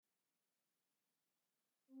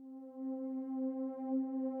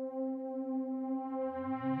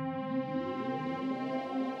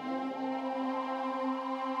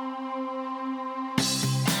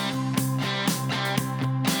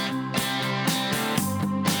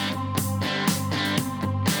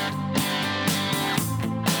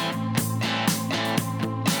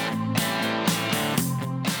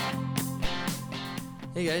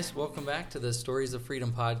guys, welcome back to the Stories of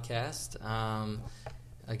Freedom podcast.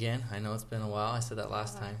 Again, I know it's been a while. I said that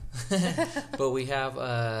last time. But we have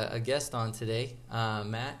a guest on today,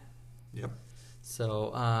 Matt. Yep.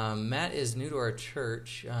 So Matt is new to our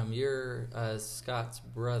church. You're Scott's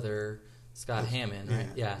brother, Scott Hammond, right?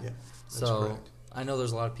 Yeah. That's So correct. I know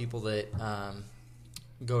there's a lot of people that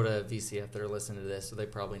go to VCF that are listening to this, so they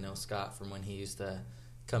probably know Scott from when he used to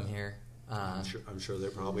come here. I'm sure they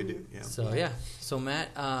probably do. Yeah. So Matt,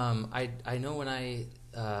 I know when I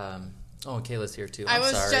and Kayla's here too. I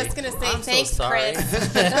was sorry. just gonna say I'm thanks, so sorry.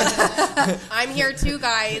 Chris. I'm here too,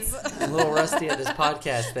 guys. A little rusty at this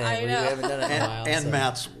podcast thing. I We know. haven't done it in a while. And so.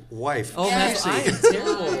 Matt's wife. Oh, Yes. Matt, I am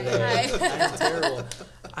terrible today. Hi. I am terrible.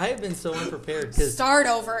 I have been so unprepared because Start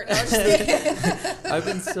over. No, just kidding. I've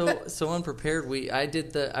been so unprepared.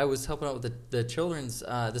 I was helping out with the children's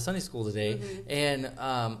the Sunday school today, and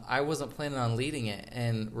I wasn't planning on leading it,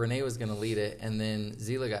 and Renee was going to lead it, and then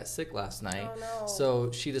Zila got sick last night, Oh, no.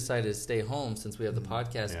 so she decided to stay home since we have the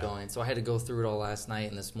podcast Yeah. going. So I had to go through it all last night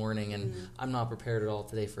and this morning, and I'm not prepared at all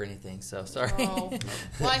today for anything. So sorry. Oh.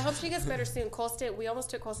 Well, I hope she gets better soon. We almost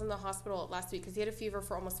took Colston to the hospital last week because he had a fever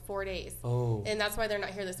for almost 4 days. Oh. And that's why they're not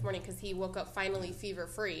here this morning, because he woke up finally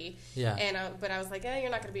fever-free. Yeah. And but I was like, you're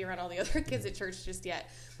not going to be around all the other kids at church just yet.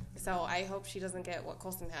 So I hope she doesn't get what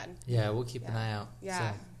Colston had. Yeah, we'll keep an eye out.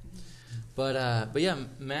 Yeah. So. But yeah,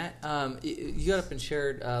 Matt, you got up and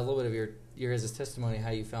shared a little bit of your guys' testimony,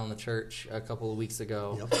 how you found the church a couple of weeks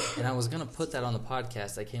ago. Yep. And I was going to put that on the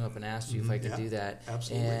podcast. I came up and asked you if I could Yeah, do that.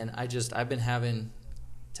 absolutely. And I've been having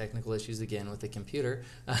technical issues again with the computer.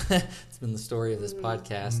 It's been the story of this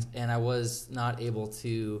podcast. And I was not able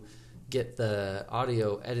to get the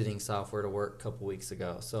audio editing software to work a couple weeks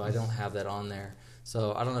ago. So I don't have that on there.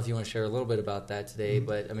 So I don't know if you want to share a little bit about that today,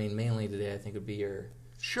 but I mean, mainly today I think would be your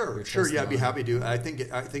Sure. testimony. Yeah, I'd be happy to. I think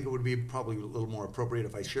it would be probably a little more appropriate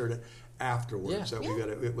if I shared it afterwards. Yeah. That we got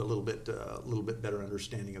a little bit better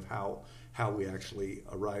understanding of how we actually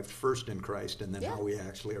arrived first in Christ, and then how we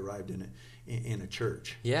actually arrived in a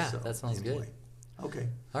church. Yeah, So, that sounds good. Okay.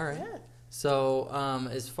 All right. Yeah. So,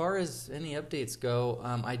 as far as any updates go,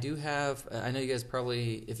 I do have. I know you guys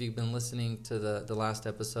probably, if you've been listening to the last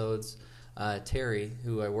episodes, Terry,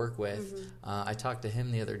 who I work with, I talked to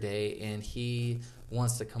him the other day, and he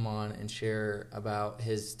wants to come on and share about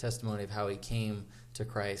his testimony of how he came to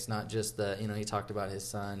Christ. Not just he talked about his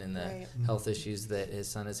son and the Right. health issues that his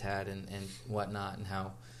son has had and whatnot, and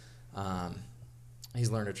how he's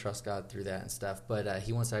learned to trust God through that and stuff. But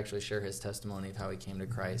he wants to actually share his testimony of how he came to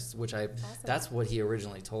Christ, which that's what he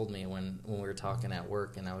originally told me when we were talking at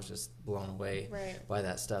work, and I was just blown away Right. by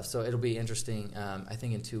that stuff. So it'll be interesting. I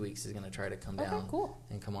think in 2 weeks he's going to try to come down cool.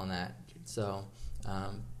 and come on that. So,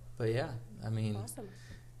 but yeah, I mean, Awesome.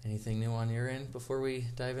 anything new on your end before we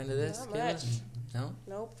dive into this? Not Kayla? much. No?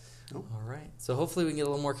 Nope. All right. So hopefully we can get a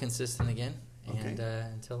little more consistent again. And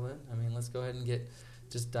until then, I mean, let's go ahead and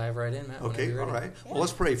just dive right in, Matt. Okay, whenever all you're ready. right. Well,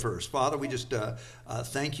 let's pray first. Father, we just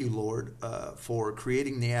thank you, Lord, for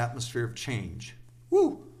creating the atmosphere of change.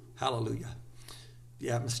 Woo! Hallelujah. The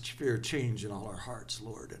atmosphere of change in all our hearts,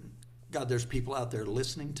 Lord. And God, there's people out there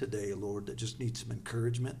listening today, Lord, that just need some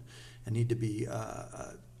encouragement and need to be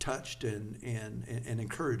touched and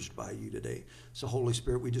encouraged by you today. So, Holy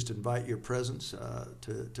Spirit, we just invite your presence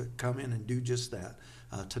to come in and do just that,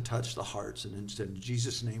 to touch the hearts. And in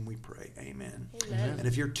Jesus' name we pray. Amen. Amen. And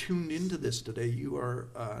if you're tuned into this today, you are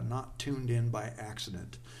not tuned in by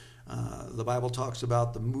accident. The Bible talks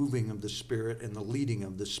about the moving of the Spirit and the leading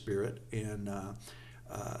of the Spirit. And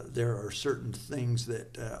there are certain things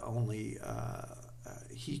that only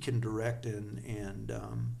He can direct and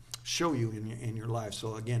show you in your life.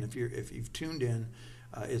 So again, if you've tuned in,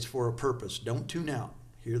 it's for a purpose. Don't tune out.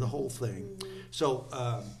 Hear the whole thing. So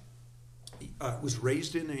I was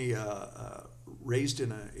raised in a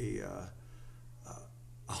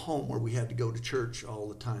home where we had to go to church all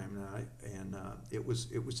the time, and it was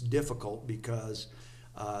difficult because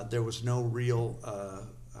there was no real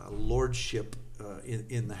lordship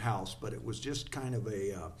in the house, but it was just kind of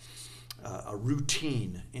a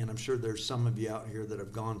routine. And I'm sure there's some of you out here that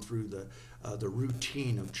have gone through the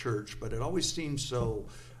routine of church, but it always seems so.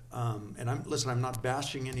 And I'm not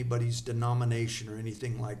bashing anybody's denomination or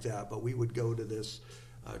anything like that, but we would go to this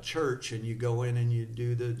church, and you go in and you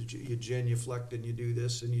do you genuflect, and you do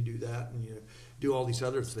this and you do that, and you do all these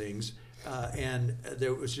other things. And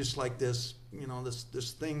there was just like this,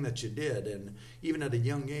 this thing that you did. And even at a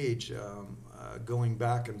young age, going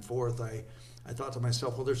back and forth, I thought to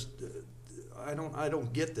myself, well, I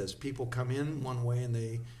don't get this. People come in one way and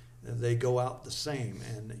they go out the same.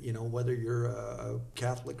 And whether you're a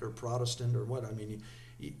Catholic or Protestant or what, I mean,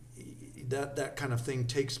 that kind of thing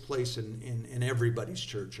takes place in everybody's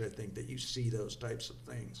church. I think that you see those types of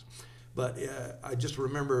things. But I just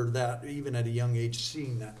remember that even at a young age,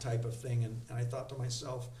 seeing that type of thing, and I thought to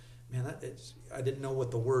myself, man, I didn't know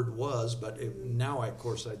what the word was, but now, of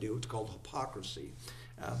course, I do. It's called hypocrisy.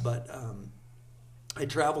 But I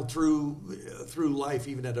traveled through life,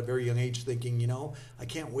 even at a very young age, thinking, I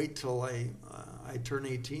can't wait till I turn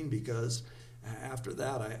 18, because after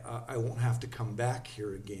that, I won't have to come back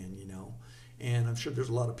here again, And I'm sure there's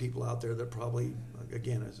a lot of people out there that probably,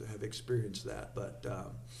 again, have experienced that. But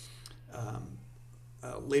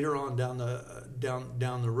later on down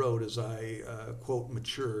the road, as I quote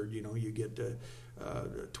matured, you get to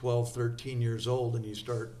 12, 13 years old, and you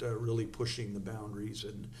start really pushing the boundaries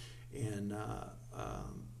and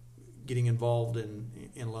getting involved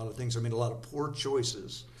in a lot of things. I made a lot of poor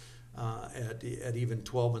choices at even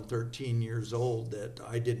 12 and 13 years old that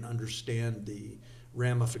I didn't understand the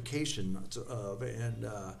ramifications of, and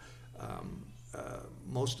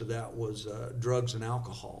most of that was drugs and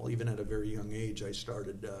alcohol. Even at a very young age, I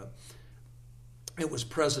started. It was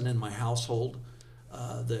present in my household.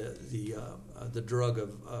 The drug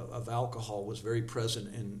of alcohol was very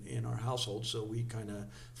present in our household, so we kind of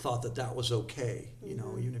thought that was okay.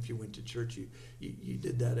 Even if you went to church, you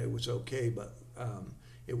did that, it was okay. But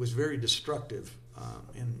it was very destructive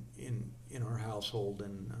in our household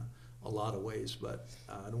in a lot of ways. But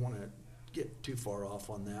I don't want to get too far off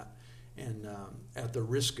on that. And at the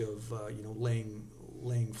risk of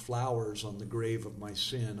laying flowers on the grave of my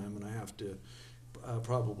sin, I'm going to have to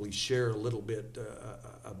probably share a little bit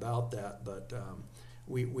about that. But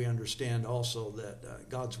we understand also that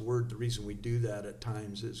God's Word, the reason we do that at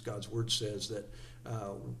times is God's Word says that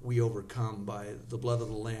we overcome by the blood of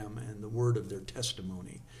the Lamb and the word of their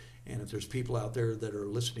testimony. And if there's people out there that are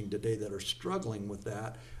listening today that are struggling with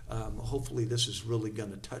that, hopefully this is really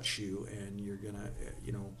going to touch you, and you're going to,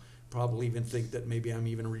 probably even think that maybe I'm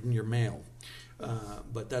even reading your mail.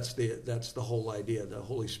 But that's the whole idea. The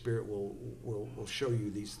Holy Spirit will show you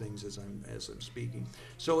these things as I'm speaking.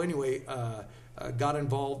 So anyway, got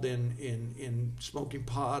involved in smoking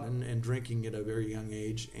pot and drinking at a very young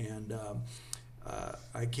age, and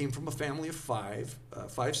I came from a family of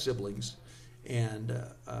five siblings, and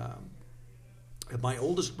my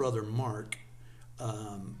oldest brother Mark,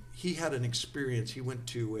 he had an experience. He went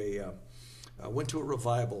to a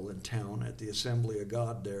revival in town at the Assembly of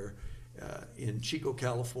God there in Chico,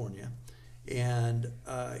 California, and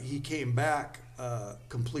he came back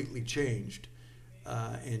completely changed.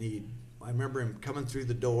 And I remember him coming through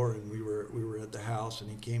the door, and we were at the house, and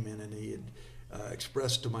he came in, and he had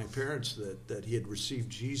expressed to my parents that he had received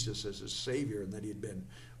Jesus as his Savior and that he had been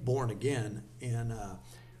born again. And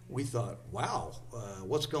we thought, wow,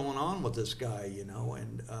 what's going on with this guy,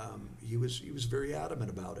 And he was very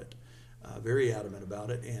adamant about it.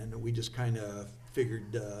 And we just kind of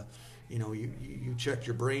figured, you check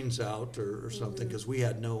your brains out or something, because we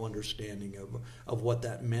had no understanding of what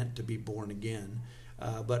that meant to be born again.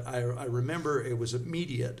 But I remember it was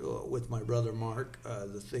immediate with my brother Mark,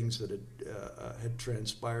 the things that had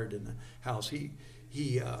transpired in the house. He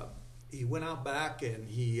went out back, and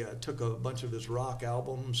he took a bunch of his rock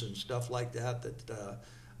albums and stuff like that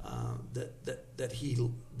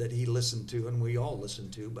he listened to, and we all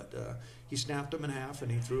listened to. But he snapped them in half,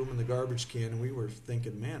 and he threw them in the garbage can. And we were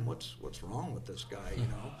thinking, man, what's wrong with this guy,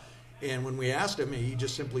 And when we asked him, he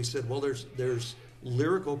just simply said, well, there's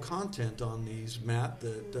lyrical content on these, Matt,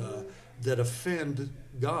 that offend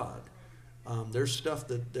God. There's stuff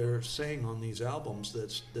that they're saying on these albums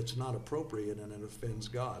that's not appropriate, and it offends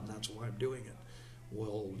God, and that's why I'm doing it.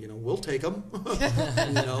 Well, we'll take them.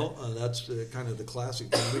 That's kind of the classic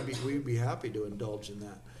thing. We'd be happy to indulge in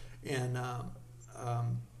that. And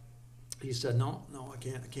he said, no, I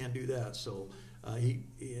can't do that. So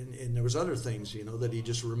and there was other things, that he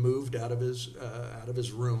just removed out of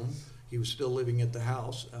his room. He was still living at the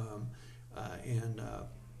house, and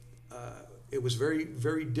it was very,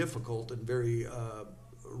 very difficult and very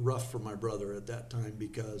rough for my brother at that time,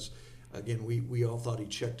 because, again, we all thought he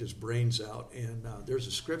checked his brains out. And there's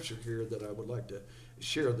a scripture here that I would like to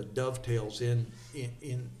share that dovetails in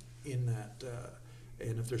that.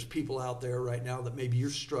 And if there's people out there right now that maybe you're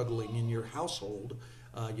struggling in your household,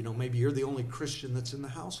 maybe you're the only Christian that's in the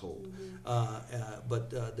household. But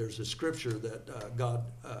there's a scripture that God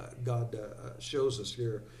shows us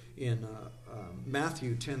here in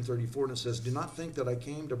Matthew 10:34, and it says, "Do not think that I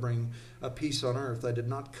came to bring a peace on earth. I did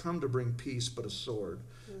not come to bring peace, but a sword.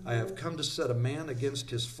 I have come to set a man against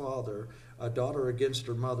his father, a daughter against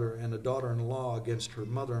her mother, and a daughter-in-law against her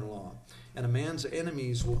mother-in-law. And a man's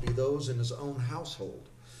enemies will be those in his own household."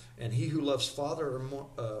 And he who loves father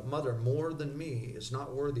or mother more than me is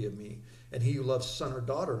not worthy of me. And he who loves son or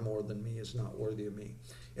daughter more than me is not worthy of me.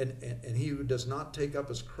 And he who does not take up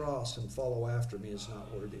his cross and follow after me is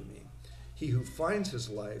not worthy of me. He who finds his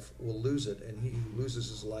life will lose it, and he who loses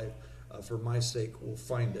his life for my sake will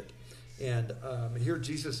find it. And here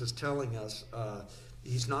Jesus is telling us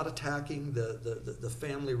he's not attacking the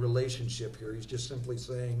family relationship here. He's just simply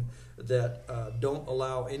saying that don't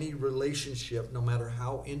allow any relationship, no matter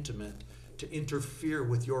how intimate, to interfere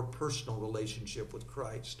with your personal relationship with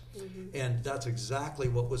Christ. Mm-hmm. And that's exactly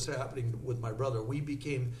what was happening with my brother. We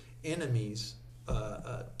became enemies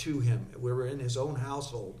to him. We were in his own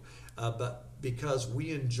household. But because we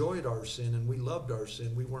enjoyed our sin and we loved our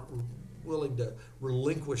sin, we weren't willing to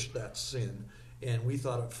relinquish that sin. And we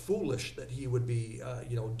thought it foolish that he would be,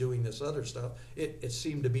 doing this other stuff. It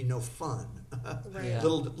seemed to be no fun. Right. Yeah.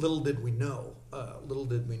 Little did we know.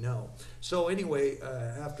 So anyway,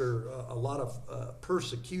 after a lot of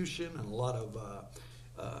persecution and a lot of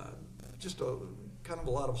a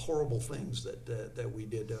lot of horrible things that we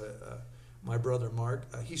did, my brother Mark,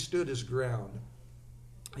 he stood his ground.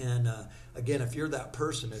 And again, if you're that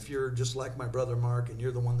person, if you're just like my brother Mark, and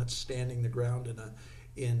you're the one that's standing the ground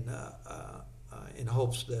in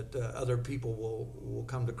hopes that other people will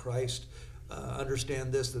come to Christ,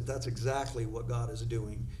 understand this, that's exactly what God is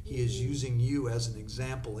doing. He is using you as an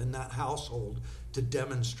example in that household to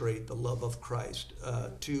demonstrate the love of Christ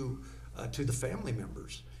to the family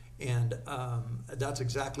members. And that's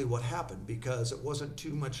exactly what happened, because it wasn't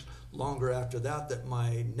too much longer after that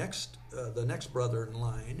the next brother in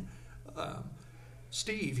line,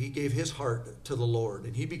 Steve, he gave his heart to the Lord,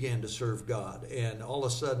 and he began to serve God. And all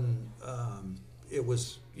of a sudden, it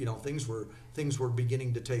was, things were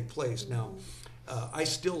beginning to take place. Now, I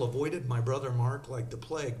still avoided my brother Mark like the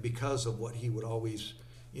plague because of what he would always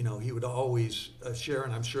share.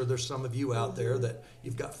 And I'm sure there's some of you out there that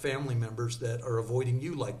you've got family members that are avoiding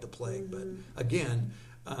you like the plague. But again,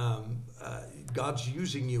 God's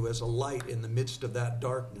using you as a light in the midst of that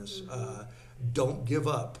darkness. Don't give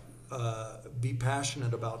up. Be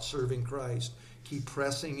passionate about serving Christ. Keep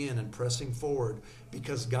pressing in and pressing forward,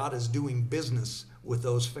 because God is doing business with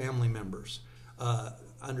those family members.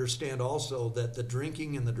 Understand also that the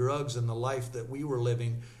drinking and the drugs and the life that we were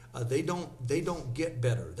living, they don't get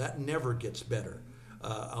better. That never gets better.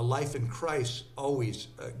 A life in Christ always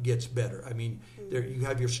gets better. I mean, you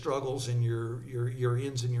have your struggles and your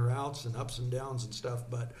ins and your outs and ups and downs and stuff,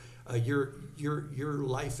 but your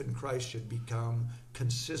life in Christ should become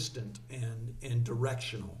consistent and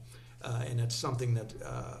directional, and it's something that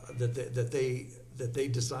they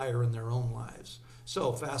desire in their own lives.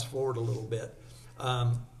 So fast forward a little bit.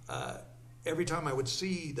 Every time I would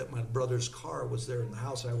see that my brother's car was there in the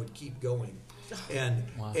house, I would keep going. And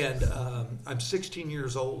Wow. I'm 16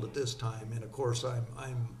 years old at this time, and of course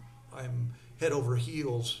I'm head over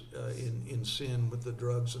heels in sin with the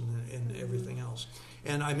drugs and everything else.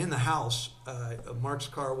 And I'm in the house. Mark's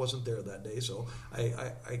car wasn't there that day, so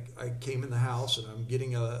I came in the house, and I'm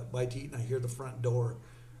getting a bite to eat, and I hear the front door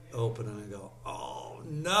open, and I go, oh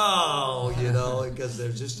no, because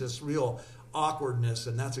there's just this real awkwardness,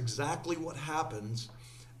 and that's exactly what happens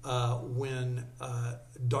when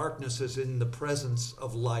darkness is in the presence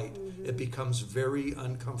of light. It becomes very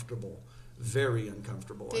uncomfortable. Very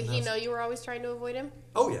uncomfortable. Did he know you were always trying to avoid him?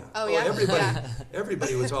 Oh yeah. Oh yeah.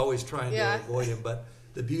 Everybody was always trying to avoid him. But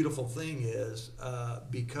the beautiful thing is,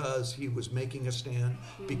 because he was making a stand,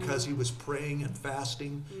 because he was praying and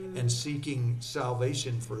fasting and seeking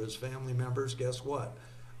salvation for his family members, guess what?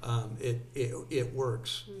 It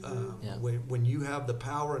works. When you have the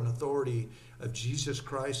power and authority of Jesus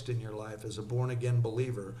Christ in your life as a born-again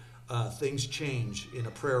believer, things change in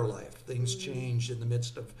a prayer life. Things change in the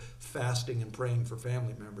midst of fasting and praying for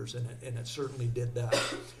family members, and it certainly did that.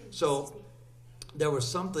 So there was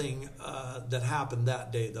something that happened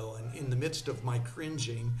that day, though, and in the midst of my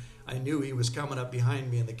cringing, I knew he was coming up behind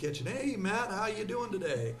me in the kitchen. Hey, Matt, how you doing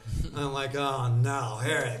today? And I'm like, oh, no,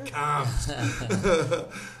 here it comes.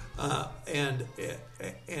 And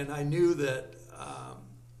I knew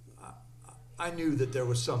that there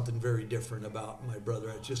was something very different about my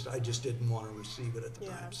brother. I just didn't want to receive it at the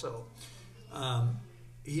time. So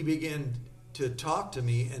he began to talk to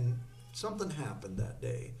me, and something happened that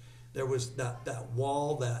day. There was that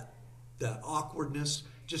wall, that awkwardness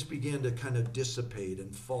just began to kind of dissipate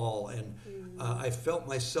and fall, and I felt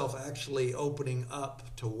myself actually opening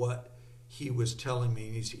up to what he was telling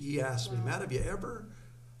me. And he asked me, Matt, have you ever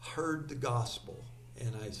heard the gospel?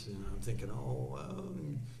 And I'm thinking,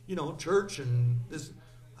 church and this.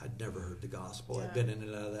 I'd never heard the gospel. I'd been in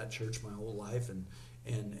and out of that church my whole life, and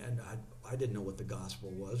I didn't know what the gospel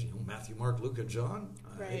was. Matthew, Mark, Luke, and John.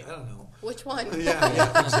 Right. I don't know. Which one?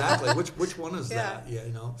 yeah, exactly. Which one is Yeah.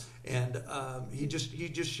 that? And he just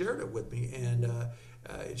shared it with me, and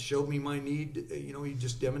it showed me my need. He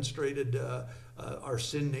just demonstrated our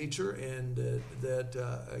sin nature, and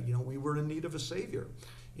that we were in need of a Savior.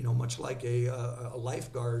 Much like a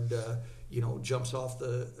lifeguard, jumps off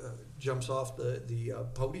the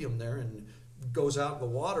podium there and goes out in the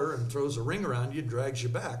water and throws a ring around you, drags you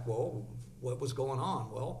back. Well, what was going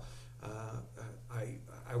on? Well,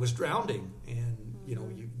 I was drowning, and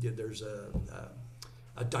there's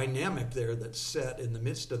a dynamic there that's set in the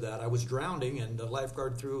midst of that. I was drowning, and the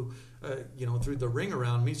lifeguard threw the ring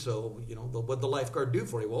around me. So what'd the lifeguard do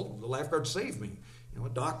for you? Well, the lifeguard saved me. A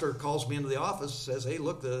doctor calls me into the office, says, "Hey,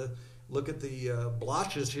 look at the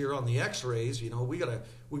blotches here on the X-rays.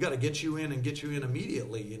 We gotta get you in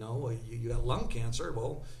immediately. You got lung cancer."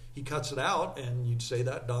 Well, he cuts it out, and you'd say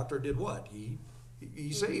that doctor did what? He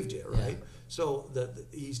saved you, right? Yeah. So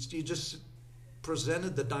he just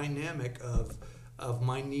presented the dynamic of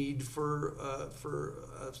my need for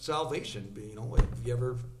salvation. Have you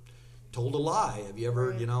ever told a lie? Have you ever,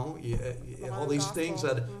 Right. all these things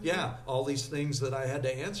that, Mm-hmm. all these things that I had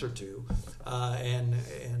to answer to, and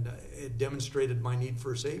it demonstrated my need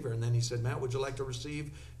for a Savior. And then he said, "Matt, would you like to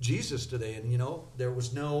receive Jesus today?" And there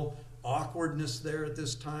was no awkwardness there at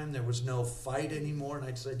this time. There was no fight anymore. And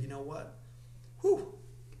I said, "You know what? Whew."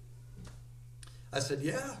 I said,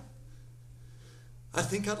 "Yeah, I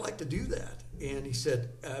think I'd like to do that." And he said,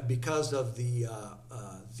 because of the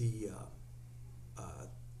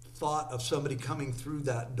thought of somebody coming through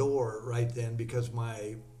that door right then, because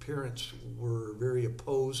my parents were very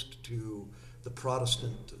opposed to the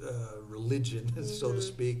Protestant religion, so to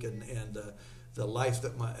speak, and the life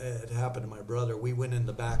that had happened to my brother. We went in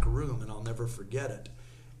the back room, and I'll never forget it.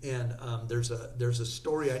 And there's a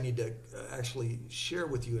story I need to actually share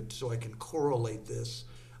with you so I can correlate this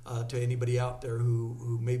to anybody out there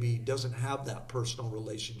who maybe doesn't have that personal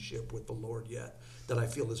relationship with the Lord yet, that I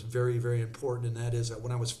feel is very, very important. And that is that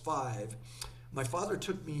when I was 5, my father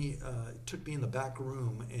took me in the back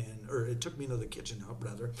room, or took me into the kitchen,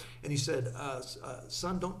 rather, and he said,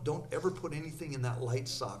 "Son, don't ever put anything in that light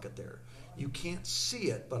socket there. You can't see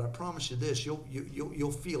it, but I promise you this: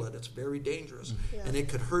 you'll feel it. It's very dangerous, and it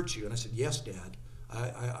could hurt you." And I said, "Yes, Dad,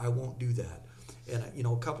 I won't do that." And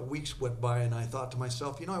a couple weeks went by, and I thought to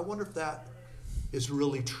myself, I wonder if that is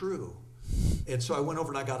really true. And so I went over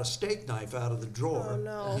and I got a steak knife out of the drawer. Oh,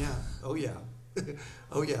 no. Yeah. Oh, yeah.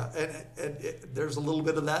 Oh, yeah. And there's a little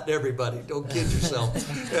bit of that to everybody. Don't kid yourself.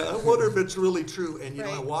 I wonder if it's really true. And,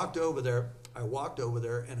 Right. I walked over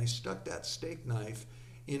there, and I stuck that steak knife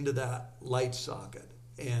into that light socket.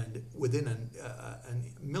 And within a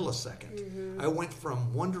millisecond, I went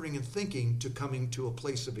from wondering and thinking to coming to a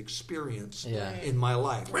place of experience in my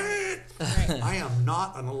life. Right. I am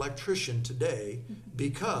not an electrician today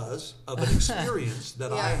because of an experience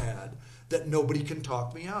that I had that nobody can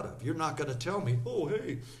talk me out of. You're not going to tell me, "Oh,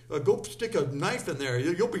 hey, go stick a knife in there.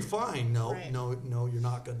 You'll be fine." No, Right. no, you're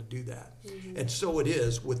not going to do that. And so it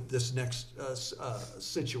is with this next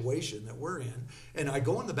situation that we're in. And I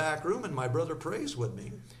go in the back room, and my brother prays with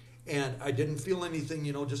me. And I didn't feel anything,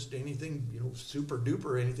 just anything, super duper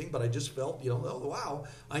or anything, but I just felt, oh, wow,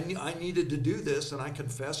 I needed to do this, and I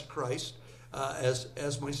confessed Christ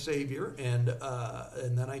as my Savior, and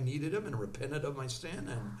then I needed Him and repented of my sin,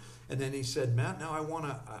 and then he said, "Matt, now I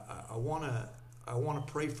want to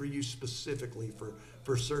pray for you specifically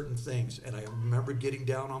for certain things." And I remember getting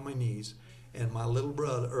down on my knees, and my older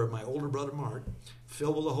brother Mark,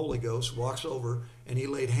 filled with the Holy Ghost, walks over and he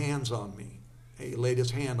laid hands on me. He laid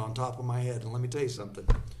his hand on top of my head, and let me tell you something.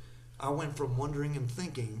 I went from wondering and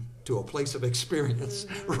thinking to a place of experience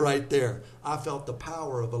right there. I felt the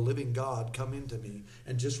power of a living God come into me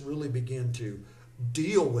and just really begin to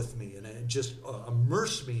deal with me and just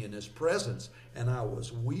immerse me in His presence. And I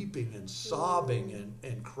was weeping and sobbing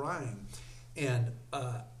and crying. And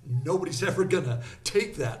nobody's ever going to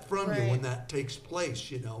take that from you when that takes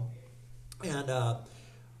place, And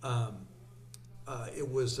it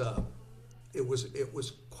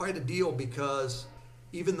was quite a deal, because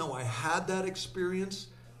even though I had that experience,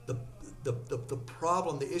 the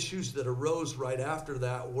problem, the issues that arose right after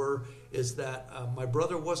that is that my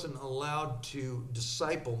brother wasn't allowed to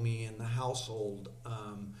disciple me in the household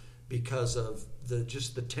because of the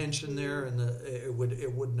tension there, and it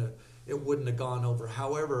wouldn't have gone over.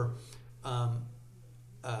 However, I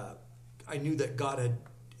knew that God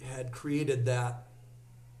had created that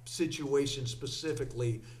situation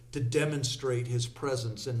specifically to demonstrate His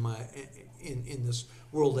presence in this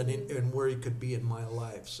world and where He could be in my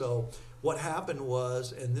life. So what happened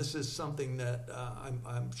was, and this is something that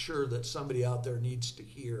I'm sure that somebody out there needs to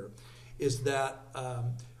hear, is that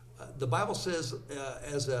the Bible says,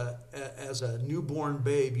 as a newborn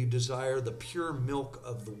babe, you desire the pure milk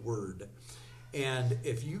of the Word. And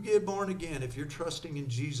if you get born again, if you're trusting in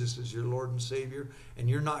Jesus as your Lord and Savior, and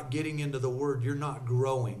you're not getting into the Word, you're not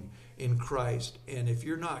growing in Christ. And if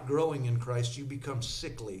you're not growing in Christ, you become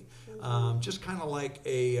sickly. Just kind of like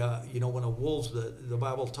when a wolf, the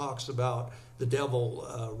Bible talks about the devil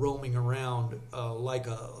roaming around like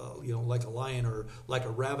a lion or like a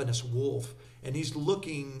ravenous wolf, and he's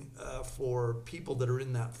looking for people that are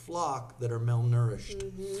in that flock that are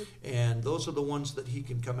malnourished, and those are the ones that he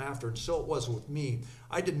can come after. And so it was with me.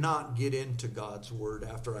 I did not get into God's Word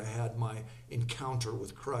after I had my encounter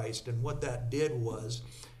with Christ, and what that did was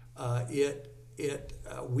it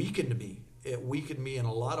weakened me. It weakened me in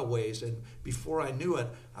a lot of ways, and before I knew it,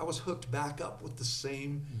 I was hooked back up with the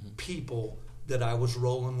same people that I was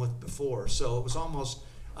rolling with before. So it was almost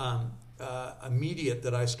immediate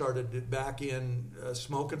that I started back in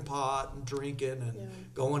smoking pot and drinking and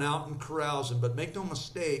going out and carousing. But make no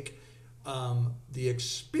mistake, the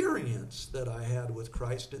experience that I had with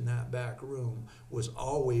Christ in that back room was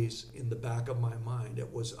always in the back of my mind.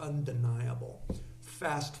 It was undeniable.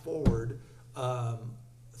 Fast forward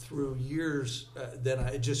through years, then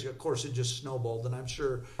it just snowballed, and I'm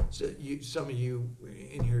sure some of you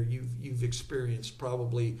in here, you've experienced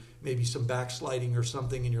probably maybe some backsliding or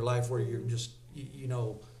something in your life where you're just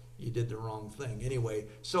you did the wrong thing. Anyway,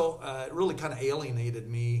 so it really kind of alienated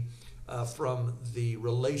me from the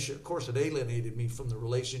relation. Of course, it alienated me from the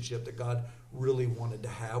relationship that God really wanted to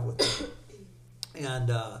have with me,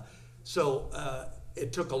 and so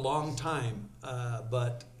it took a long time,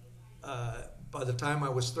 but. By the time I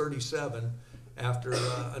was 37, after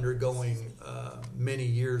undergoing many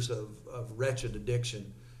years of wretched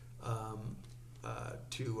addiction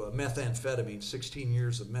to methamphetamine, 16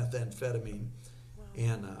 years of methamphetamine,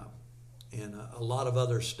 and a lot of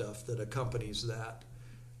other stuff that accompanies that,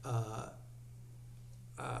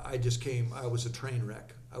 I was a train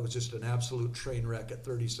wreck. I was just an absolute train wreck at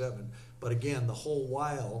 37. But again, the whole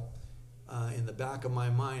while, in the back of my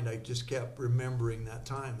mind, I just kept remembering that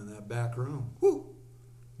time in that back room. Whew,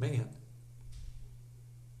 man.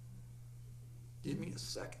 Give me a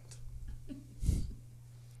second.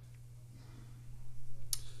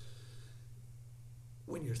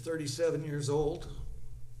 When you're 37 years old,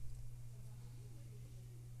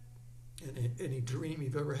 and any dream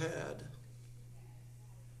you've ever had,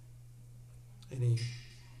 any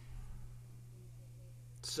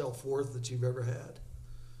self-worth that you've ever had,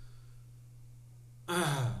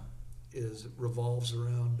 revolves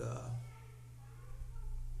around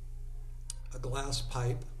a glass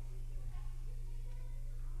pipe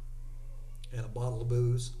and a bottle of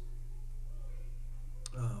booze.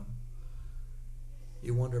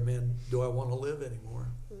 You wonder, man, do I want to live anymore?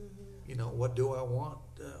 What do I want?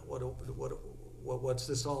 What's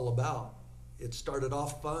this all about? It started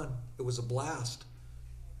off fun. It was a blast.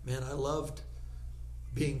 Man, I loved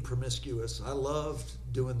being promiscuous. I loved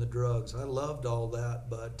doing the drugs. I loved all that,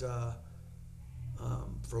 but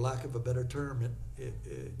for lack of a better term,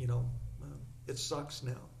 it sucks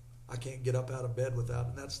now. I can't get up out of bed without it.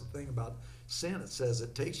 And that's the thing about sin. It says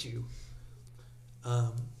it takes you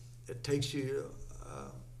out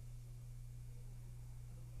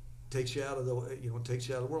of the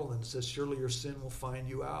world, and it says surely your sin will find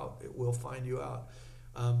you out. It will find you out.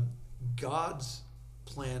 God's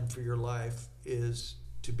plan for your life is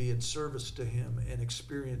to be in service to Him and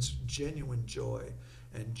experience genuine joy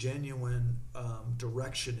and genuine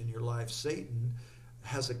direction in your life. Satan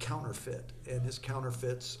has a counterfeit, and his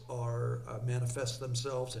counterfeits manifest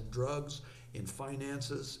themselves in drugs, in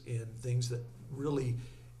finances, in things that really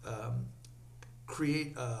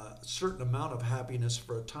create a certain amount of happiness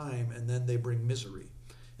for a time, and then they bring misery.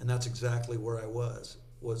 And that's exactly where I was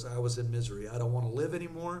in misery. I don't want to live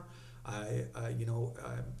anymore.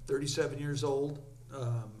 I'm 37 years old.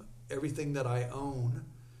 Everything that I own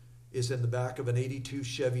is in the back of an 82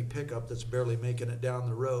 Chevy pickup that's barely making it down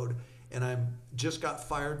the road. And I just got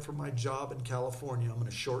fired from my job in California. I'm going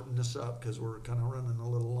to shorten this up because we're kind of running a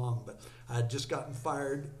little long. But I had just gotten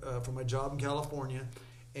fired from my job in California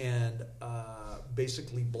and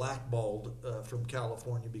basically blackballed from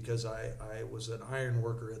California because I was an iron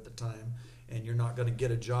worker at the time. And you're not going to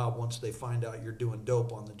get a job once they find out you're doing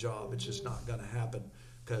dope on the job. It's just not going to happen,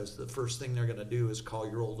 because the first thing they're going to do is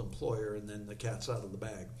call your old employer, and then the cat's out of the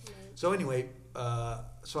bag. Right. So anyway,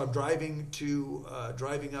 so I'm driving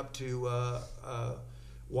up to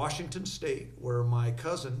Washington State, where my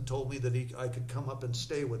cousin told me that I could come up and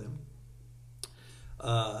stay with him.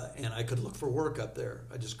 And I could look for work up there.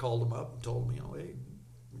 I just called him up and told him, hey,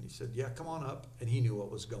 and he said, yeah, come on up. And he knew what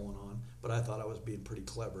was going on, but I thought I was being pretty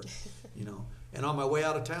clever, And on my way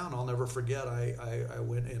out of town, I'll never forget, I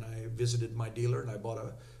went and I visited my dealer, and I bought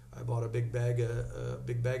a big bag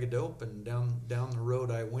of dope, and down the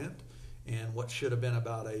road I went, and what should have been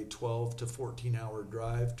about a 12 to 14 hour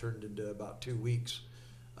drive turned into about 2 weeks.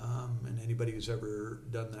 And anybody who's ever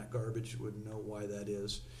done that garbage would know why that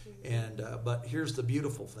is. And but here's the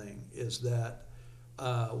beautiful thing, is that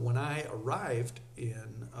when I arrived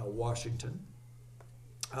in Washington,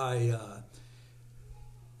 I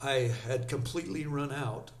had completely run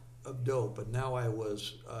out of dope, and now I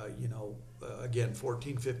was, again,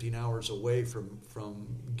 14, 15 hours away from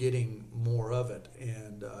getting more of it.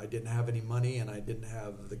 And I didn't have any money, and I didn't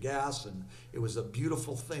have the gas, and it was a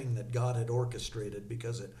beautiful thing that God had orchestrated,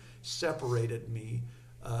 because it separated me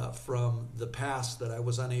from the past that I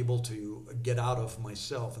was unable to get out of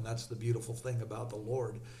myself. And that's the beautiful thing about the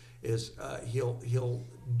Lord, is he'll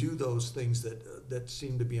do those things that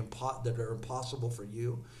seem to be that are impossible for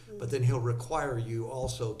you, but then he'll require you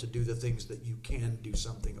also to do the things that you can do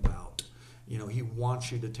something about. He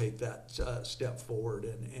wants you to take that step forward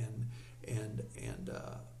and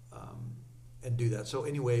do that. So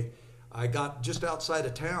anyway, I got just outside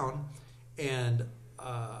of town, and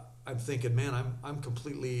I'm thinking, man, I'm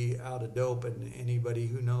completely out of dope. And anybody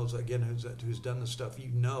who knows, again, who's done this stuff,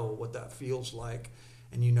 what that feels like,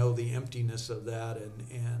 and the emptiness of that,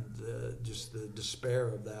 and just the despair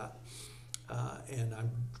of that. And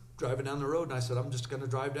I'm driving down the road, and I said, I'm just going to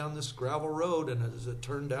drive down this gravel road. And as it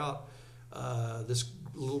turned out, this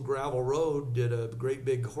little gravel road did a great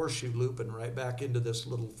big horseshoe loop and right back into this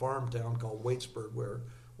little farm town called Waitsburg,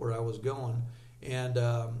 where I was going. And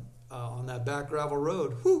on that back gravel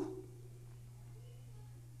road,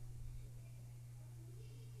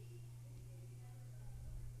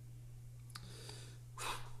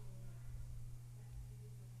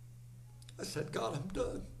 I said, God, I'm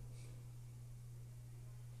done.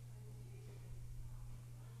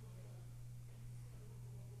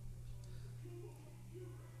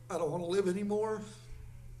 I don't want to live anymore.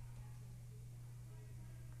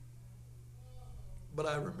 But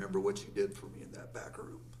I remember what you did for me in that back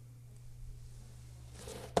room.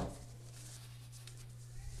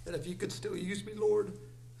 And if you could still use me, Lord,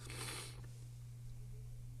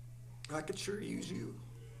 I could sure use you.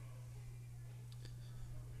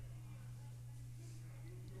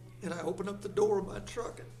 And I opened up the door of my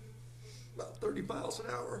truck at about 30 miles an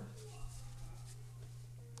hour.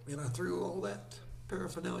 And I threw all that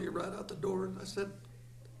paraphernalia right out the door, and I said,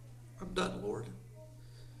 I'm done, Lord.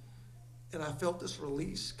 And I felt this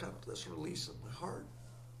release in my heart.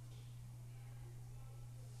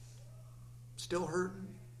 Still hurting,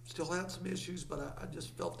 still had some issues, but I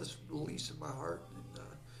just felt this release in my heart. And I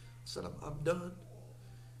said, I'm done.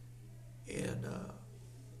 And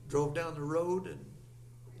drove down the road and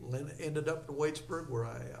ended up in Waitsburg, where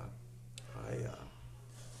I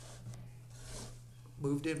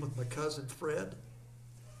moved in with my cousin Fred.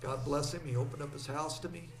 God bless him. He opened up his house to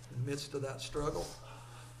me in the midst of that struggle.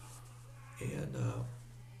 And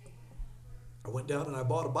I went down and I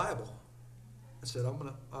bought a Bible. I said, I'm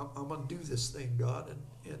gonna do this thing, God.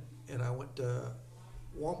 And I went to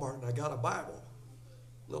Walmart and I got a Bible,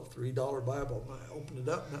 a little $3 Bible. And I opened it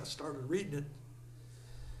up and I started reading it.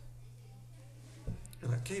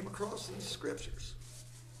 And I came across these scriptures.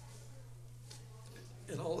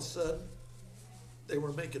 And all of a sudden, they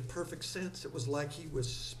were making perfect sense. It was like he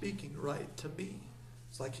was speaking right to me.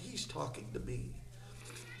 It's like he's talking to me.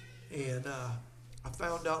 And I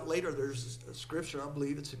found out later there's a scripture, I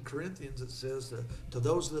believe it's in Corinthians, that says that to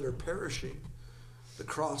those that are perishing, the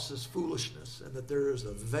cross is foolishness, and that there is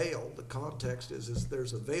a veil. The context is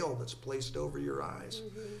there's a veil that's placed over your eyes.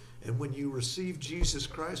 Mm-hmm. And when you receive Jesus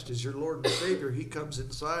Christ as your Lord and Savior, he comes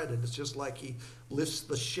inside, and it's just like he lifts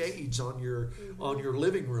the shades on your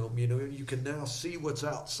living room. You can now see what's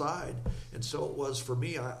outside. And so it was for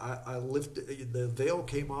me. I lifted, the veil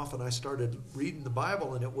came off, and I started reading the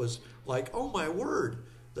Bible, and it was like, oh my word,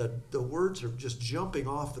 the words are just jumping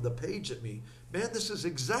off of the page at me. Man, this is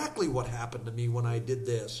exactly what happened to me when I did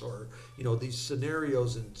this, or these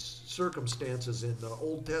scenarios and circumstances in the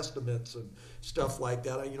Old Testaments and stuff like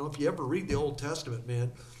that. If you ever read the Old Testament, man,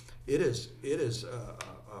 it is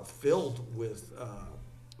filled with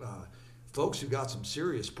folks who got some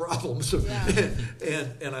serious problems. Yeah.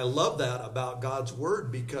 and I love that about God's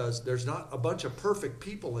Word, because there's not a bunch of perfect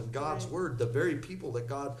people in God's Word. The very people that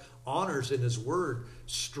God honors in His Word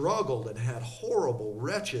struggled and had horrible,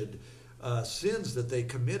 wretched sins that they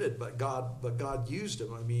committed, but God used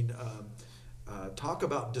them. I mean, talk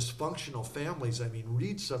about dysfunctional families. I mean,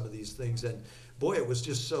 read some of these things, and boy, it was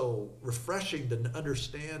just so refreshing to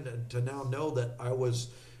understand and to now know that I was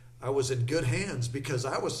in good hands because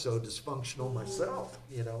I was so dysfunctional myself,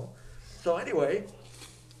 you know. So anyway,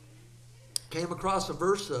 came across a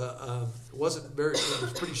verse. It was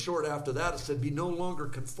pretty short after that. It said, "Be no longer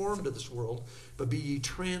conformed to this world, but be ye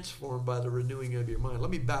transformed by the renewing of your mind."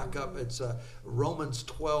 Let me back up. It's Romans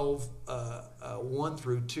 12, 1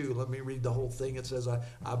 through 2. Let me read the whole thing. It says,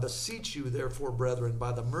 I beseech you, therefore, brethren,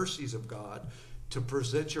 by the mercies of God, to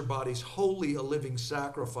present your bodies wholly a living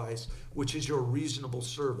sacrifice, which is your reasonable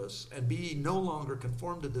service. And be ye no longer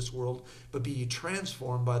conformed to this world, but be ye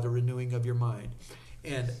transformed by the renewing of your mind.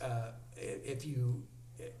 And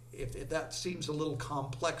if that seems a little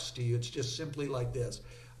complex to you, it's just simply like this.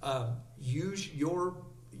 Use your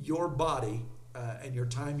body and your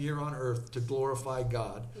time here on earth to glorify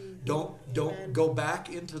God. Mm-hmm. Don't go back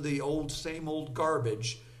into the same old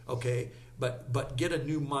garbage, okay? But get a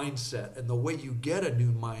new mindset. And the way you get a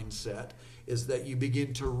new mindset is that you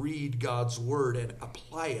begin to read God's word and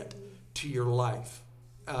apply it to your life.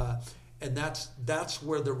 And that's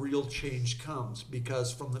where the real change comes,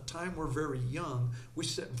 because from the time we're very young, we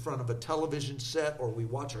sit in front of a television set, or we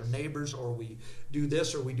watch our neighbors, or we do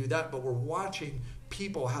this or we do that, but we're watching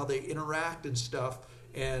people, how they interact and stuff,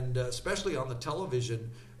 and especially on the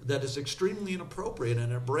television, that is extremely inappropriate,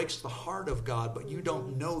 and it breaks the heart of God, but you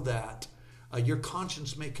don't know that. Your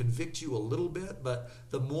conscience may convict you a little bit, but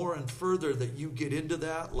the more and further that you get into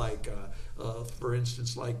that, like, for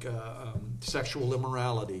instance, like sexual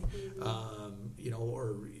immorality,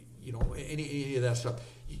 or any of that stuff,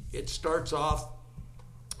 it starts off.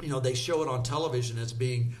 They show it on television as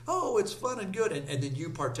being, oh, it's fun and good, and then you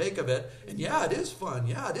partake of it, and yeah, it is fun,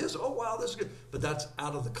 yeah, it is, oh, wow, this is good, but that's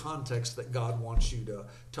out of the context that God wants you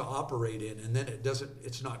to operate in, and then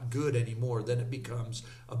it's not good anymore. Then it becomes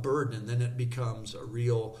a burden, and then it becomes a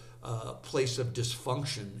real place of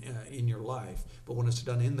dysfunction in your life. But when it's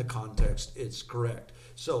done in the context, it's correct.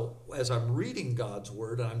 So as I'm reading God's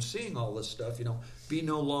word and I'm seeing all this stuff, be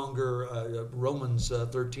no longer, Romans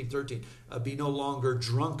 13:13, be no longer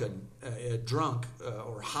drunk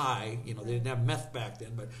or high. They didn't have meth back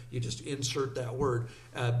then, but you just insert that word.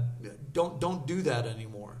 Don't do that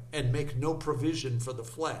anymore, and make no provision for the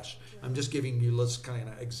flesh. I'm just giving you those kind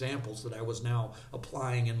of examples that I was now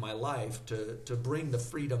applying in my life to bring the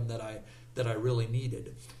freedom that I really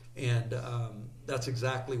needed. And that's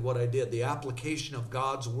exactly what I did. The application of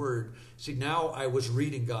God's word. See, now I was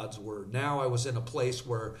reading God's word. Now I was in a place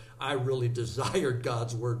where I really desired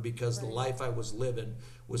God's word, because the life I was living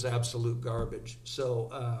was absolute garbage. So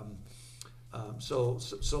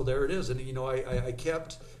there it is. And I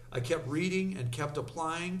kept reading and kept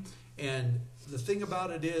applying. And the thing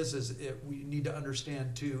about it is we need to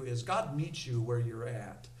understand too, is God meets you where you're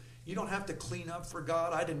at. You don't have to clean up for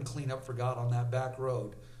God. I didn't clean up for God on that back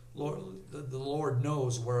road. The Lord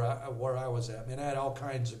knows where I was at. I had all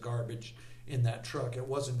kinds of garbage in that truck. It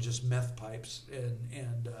wasn't just meth pipes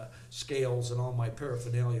and scales and all my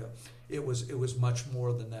paraphernalia. It was much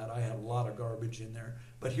more than that. I had a lot of garbage in there.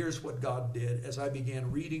 But here's what God did. As I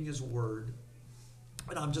began reading His Word,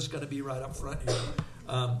 and I'm just going to be right up front here.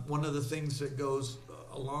 One of the things that goes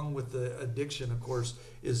along with the addiction, of course,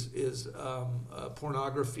 is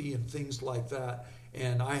pornography and things like that.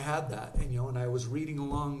 And I had that, and I was reading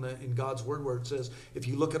along in God's word where it says, if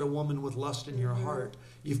you look at a woman with lust in your heart,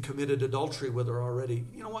 you've committed adultery with her already.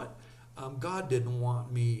 You know what? God didn't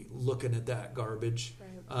want me looking at that garbage.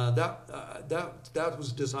 Right. That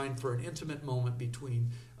was designed for an intimate moment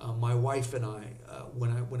between my wife and I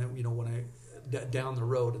when I down the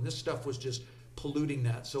road, and this stuff was just polluting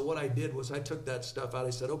that. So what I did was I took that stuff out.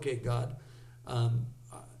 I said, okay, God,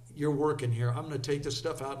 you're working here. I'm going to take this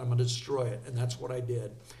stuff out and I'm going to destroy it. And that's what I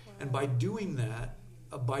did. Wow. And by doing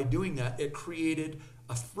that, it created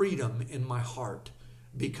a freedom in my heart,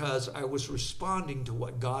 because I was responding to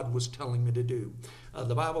what God was telling me to do.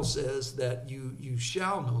 The Bible says that you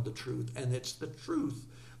shall know the truth, and it's the truth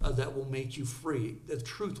that will make you free. The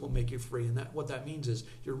truth will make you free. And what that means is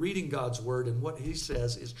you're reading God's word, and what He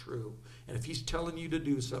says is true. And if He's telling you to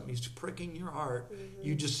do something, He's pricking your heart,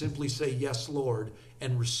 you just simply say, yes, Lord,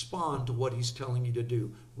 and respond to what He's telling you to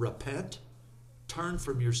do. Repent, turn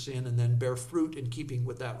from your sin, and then bear fruit in keeping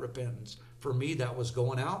with that repentance. For me, that was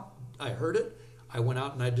going out. I heard it. I went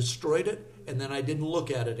out and I destroyed it, and then I didn't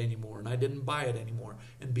look at it anymore, and I didn't buy it anymore.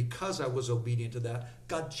 And because I was obedient to that,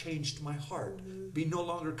 God changed my heart. Be no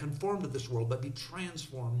longer conformed to this world, but be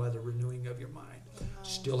transformed by the renewing of your mind.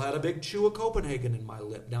 Still had a big chew of Copenhagen in my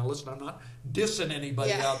lip. Now listen, I'm not dissing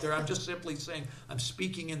anybody out there. I'm just simply saying I'm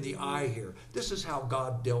speaking in the I here. This is how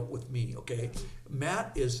God dealt with me, okay?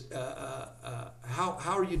 Matt is, how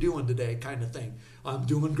are you doing today kind of thing. I'm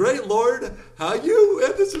doing great, Lord. How you?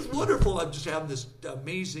 And this is wonderful. I'm just having this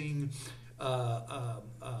amazing, what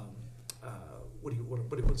do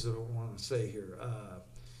I want to say here?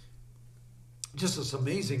 Just this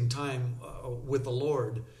amazing time with the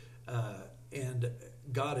Lord. And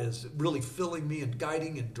God is really filling me and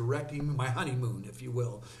guiding and directing me, my honeymoon, if you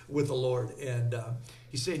will, with the Lord. And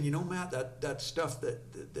he's saying, you know, Matt, that stuff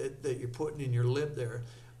that you're putting in your lip there,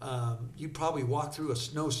 you probably walk through a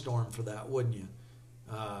snowstorm for that, wouldn't you?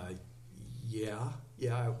 Yeah,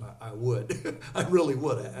 I would. I really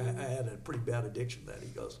would. I had a pretty bad addiction to that. He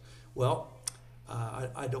goes, well,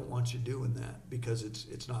 I don't want you doing that because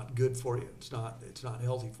it's not good for you. It's not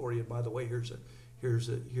healthy for you. And by the way, here's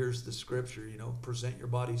the scripture, you know, present your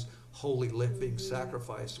bodies holy, living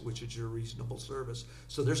sacrifice, which is your reasonable service.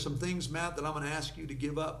 So there's some things, Matt, that I'm going to ask you to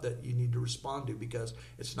give up that you need to respond to because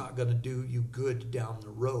it's not going to do you good down the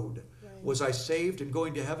road. Right. Was I saved and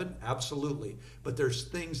going to heaven? Absolutely. But there's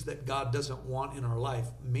things that God doesn't want in our life,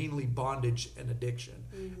 mainly bondage and addiction.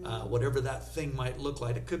 Whatever that thing might look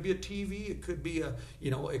like. It could be a TV, it could be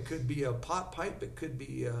it could be a pot pipe, it could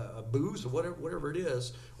be a booze, or whatever it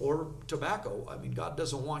is, or tobacco. I mean, God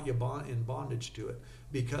doesn't want you in bondage to it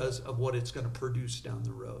because of what it's going to produce down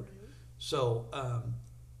the road. So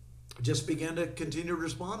just began to continue to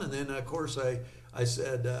respond, and then of course I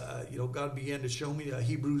said, God began to show me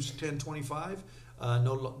Hebrews 10:25.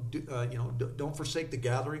 Don't forsake the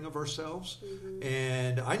gathering of ourselves.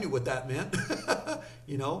 And I knew what that meant.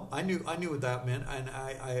 I knew what that meant. And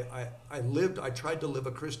I tried to live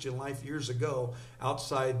a Christian life years ago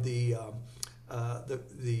outside the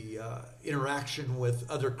interaction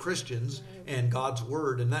with other Christians and God's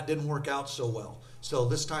word, and that didn't work out so well. So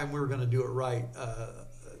this time we were going to do it right,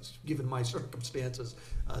 given my circumstances.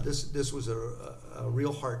 This was a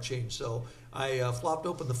real heart change. So I flopped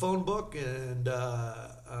open the phone book, and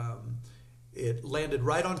it landed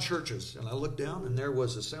right on churches. And I looked down, and there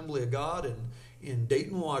was Assembly of God in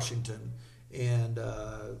Dayton, Washington. And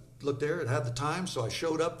looked there. It had the time, so I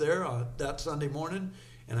showed up there on that Sunday morning,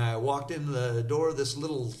 and I walked in the door of this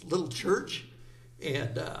little church,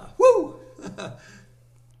 and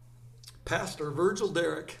Pastor Virgil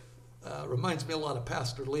Derrick reminds me a lot of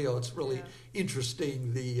Pastor Leo. It's really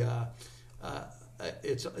interesting. They're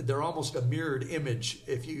almost a mirrored image.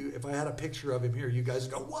 If I had a picture of him here, you guys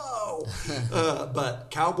go, whoa!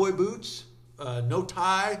 But cowboy boots, no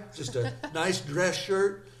tie, just a nice dress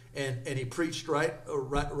shirt, and he preached right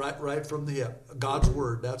from the hip. God's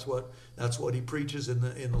word. That's what he preaches in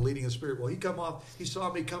the leading of the Spirit. Well, he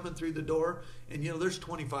saw me coming through the door, and there's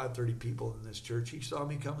 25, 30 people in this church. He saw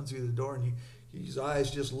me coming through the door, and his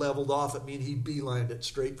eyes just leveled off at me, and he beelined it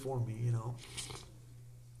straight for me,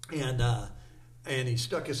 And he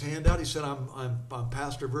stuck his hand out. He said, "I'm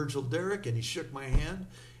Pastor Virgil Derrick," and he shook my hand,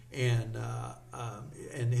 and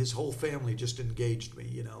his whole family just engaged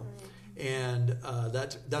me, And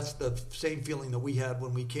that's the same feeling that we had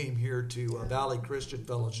when we came here to Valley Christian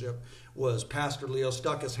Fellowship. Was Pastor Leo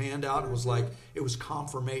stuck his hand out? It was like it was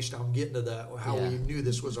confirmation. I'm getting to that. How we knew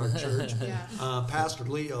this was our church. Pastor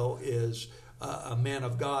Leo is a man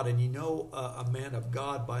of God, and a man of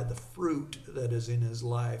God by the fruit that is in his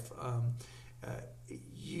life.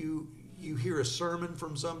 You hear a sermon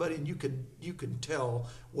from somebody, and you can tell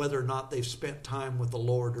whether or not they've spent time with the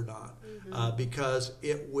Lord or not, because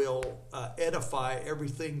it will edify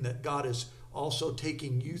everything that God is also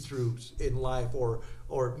taking you through in life, or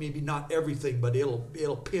maybe not everything, but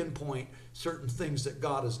it'll pinpoint certain things that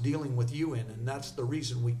God is dealing with you in, and that's the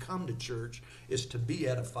reason we come to church, is to be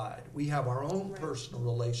edified. We have our own personal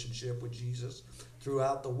relationship with Jesus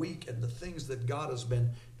throughout the week, and the things that God has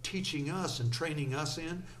been teaching us and training us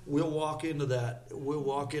in, we'll walk into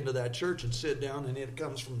that church and sit down, and it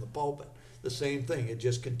comes from the pulpit. The same thing. It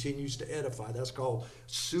just continues to edify. That's called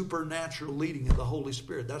supernatural leading of the Holy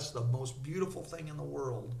Spirit. That's the most beautiful thing in the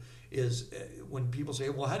world, is when people say,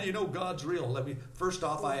 well, how do you know God's real? First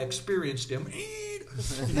off, I experienced him.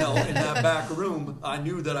 In that back room, I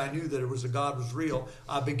knew that God was real.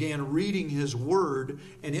 I began reading his word,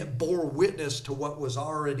 and it bore witness to what was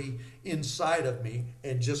already inside of me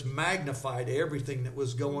and just magnified everything that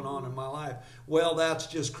was going on in my life. Well, that's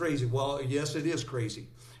just crazy. Well, yes, it is crazy.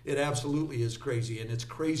 It absolutely is crazy, and it's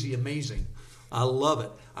crazy amazing. I love it.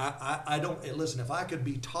 I don't listen. If I could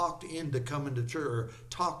be talked into coming to church, or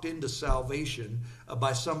talked into salvation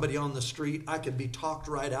by somebody on the street, I could be talked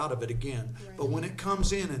right out of it again. Right. But when it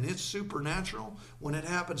comes in and it's supernatural, when it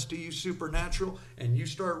happens to you supernatural, and you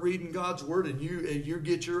start reading God's Word, and you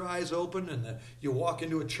get your eyes open, and you walk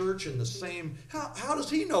into a church and the same, how does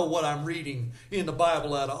he know what I'm reading in the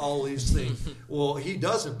Bible out of all these things? Well, he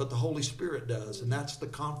doesn't, but the Holy Spirit does. And that's the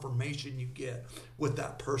confirmation you get with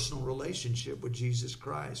that personal relationship with Jesus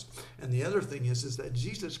Christ. And the other thing is that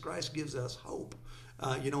Jesus Christ gives us hope.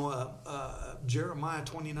 Jeremiah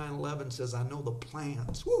 29:11 says, I know the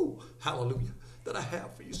plans, hallelujah, that I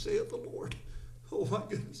have for you, saith the Lord. Oh my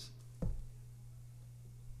goodness.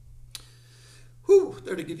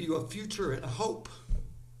 They're to give you a future and a hope.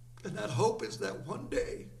 And that hope is that one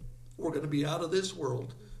day we're going to be out of this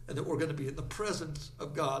world, and that we're going to be in the presence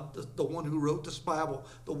of God, the one who wrote this Bible,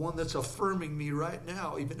 the one that's affirming me right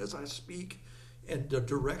now, even as I speak, and the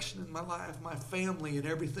direction in my life, my family, and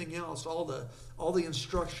everything else, all the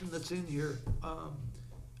instruction that's in here.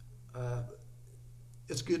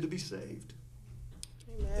 It's good to be saved.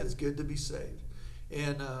 Amen. It's good to be saved.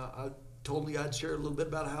 And I told you I'd share a little bit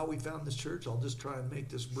about how we found this church. I'll just try and make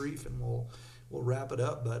this brief, and we'll wrap it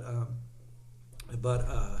up. But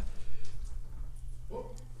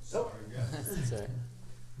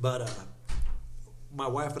my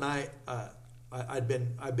wife and I've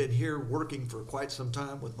been here working for quite some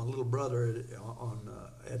time with my little brother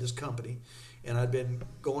at his company, and I've been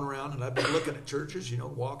going around and I've been looking at churches,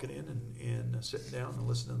 walking in and sitting down and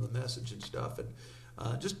listening to the message and stuff, and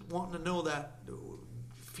just wanting to know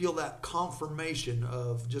feel that confirmation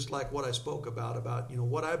of just like what I spoke about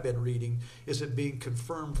what I've been reading. Is it being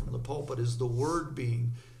confirmed from the pulpit? Is the word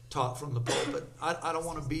being taught from the pulpit? I don't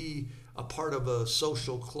want to be a part of a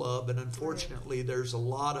social club, and unfortunately there's a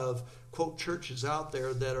lot of quote churches out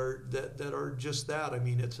there that are just that. I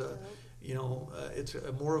mean, it's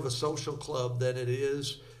more of a social club than it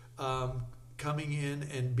is coming in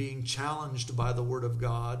and being challenged by the Word of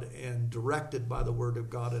God and directed by the Word of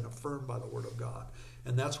God and affirmed by the Word of God.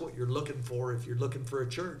 And that's what you're looking for if you're looking for a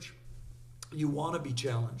church. You want to be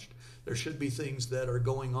challenged. There should be things that are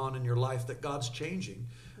going on in your life that God's changing,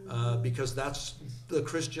 because that's the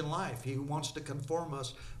Christian life. He wants to conform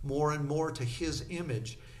us more and more to His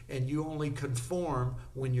image, and you only conform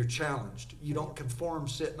when you're challenged. You don't conform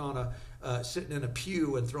sitting in a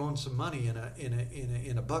pew and throwing some money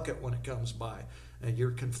in a bucket when it comes by.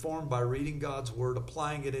 You're conformed by reading God's Word,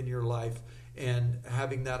 applying it in your life, and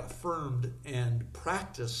having that affirmed and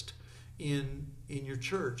practiced in your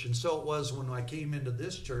church. And so it was when I came into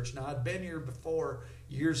this church. Now, I'd been here before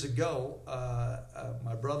years ago.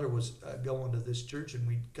 My brother was going to this church, and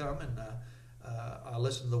we'd come, and I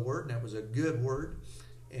listened to the Word, and it was a good Word.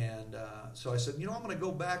 And so I said, I'm going to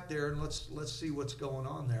go back there and let's see what's going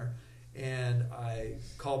on there. And I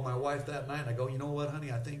called my wife that night, and I go, you know what,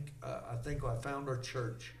 honey, I think I found our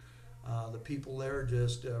church. The people there are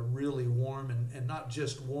just really warm, and not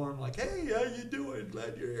just warm like, hey, how you doing?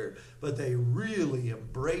 Glad you're here. But they really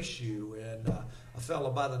embrace you. And a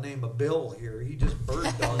fellow by the name of Bill here, he just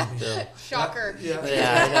bird dogged me. Shocker. Yeah,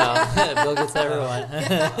 I know. Bill gets everyone.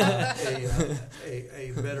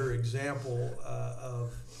 A better example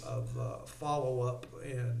of follow-up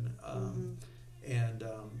and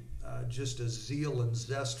just a zeal and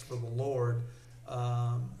zest for the Lord.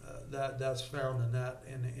 That's found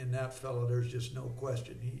in that fellow. There's just no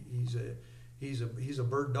question. He's a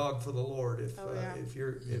bird dog for the Lord. If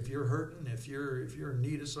you're hurting, if you're in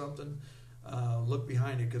need of something, look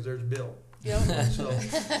behind you, because there's Bill. Yep.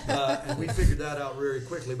 And we figured that out very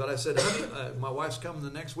quickly. But I said, honey, my wife's coming the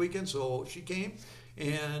next weekend, so she came,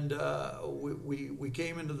 and we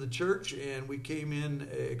came into the church, and we came in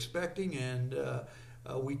expecting, and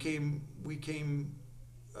we came.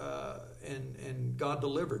 And God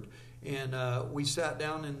delivered, and we sat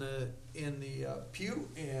down in the pew,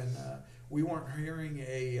 and we weren't hearing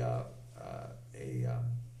a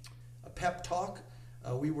pep talk.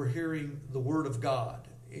 We were hearing the Word of God,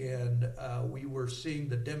 and we were seeing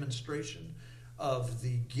the demonstration of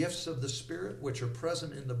the gifts of the Spirit, which are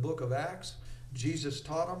present in the book of Acts. Jesus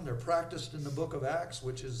taught them; they're practiced in the book of Acts,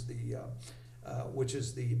 which is the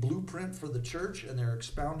blueprint for the church, and they're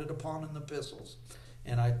expounded upon in the epistles.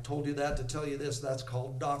 And I told you that to tell you this, that's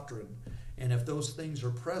called doctrine. And if those things are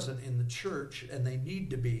present in the church, and they need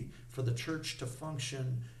to be for the church to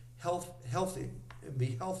function healthy,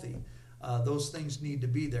 those things need to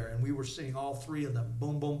be there. And we were seeing all three of them,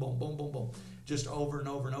 boom, boom, boom, boom, boom, boom, just over and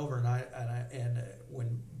over and over. And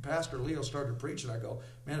when Pastor Leo started preaching, I go,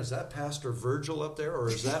 man, is that Pastor Virgil up there, or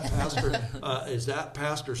is that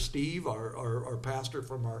Pastor Steve, our pastor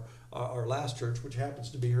from our last church, which happens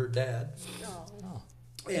to be her dad? Oh.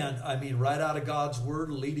 And I mean, right out of God's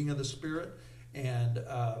Word, leading of the Spirit. and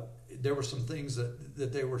there were some things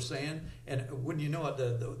that they were saying, and when you know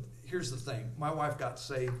it, here's the thing: my wife got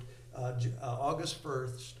saved August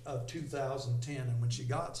 1st of 2010, and when she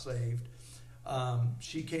got saved,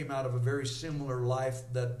 she came out of a very similar life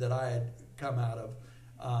that I had come out of.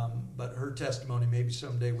 But her testimony, maybe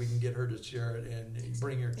someday we can get her to share it, and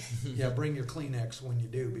bring your Kleenex when you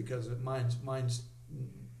do, because mine's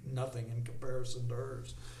nothing in comparison to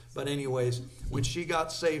hers. But anyways, when she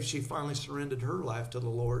got saved, she finally surrendered her life to the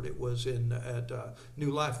Lord. It was at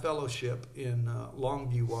New Life Fellowship in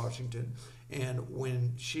Longview, Washington. And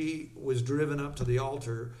when she was driven up to the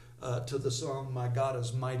altar to the song "My God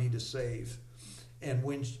Is Mighty to Save," and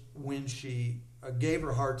when she gave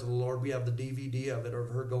her heart to the Lord, we have the DVD of it, of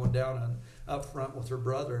her going down up front with her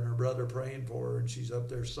brother, and her brother praying for her, and she's up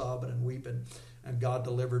there sobbing and weeping, and God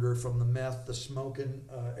delivered her from the meth, the smoking,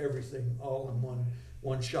 everything, all in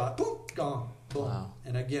one shot. Boom, gone, boom. Wow.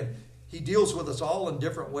 And again, He deals with us all in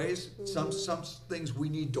different ways. Some things we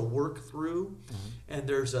need to work through, and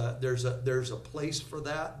there's a place for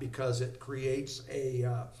that, because it creates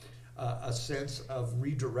a sense of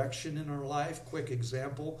redirection in our life. Quick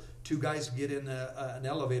example: two guys get in an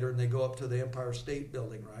elevator and they go up to the Empire State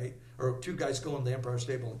Building, right? Or two guys go in the Empire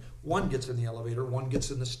State Building. One gets in the elevator, one gets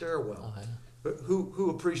in the stairwell. Oh, yeah. But who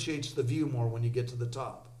appreciates the view more when you get to the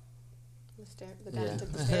top? The guy Yeah. who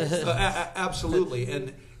took the stairs. Absolutely,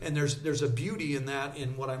 and there's a beauty in that,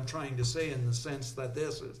 in what I'm trying to say, in the sense that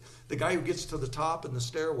this is the guy who gets to the top in the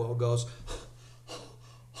stairwell goes,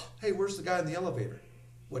 "Hey, where's the guy in the elevator?"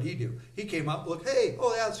 What'd he do? He came up, looked, "Hey,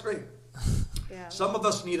 oh yeah, that's great." Yeah. Some of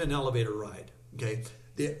us need an elevator ride. Okay,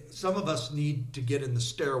 some of us need to get in the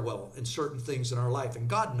stairwell in certain things in our life, and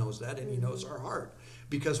God knows that, and He knows our heart,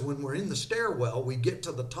 because when we're in the stairwell, we get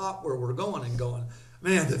to the top where we're going,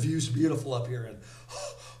 "Man, the view's beautiful up here," and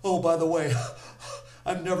 "Oh, by the way,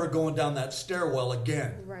 I'm never going down that stairwell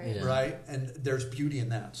again." Right. Yeah. Right? And there's beauty in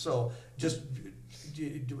that. So just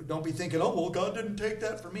don't be thinking, "Oh, well, God didn't take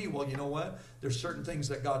that from me." Well, you know what? There's certain things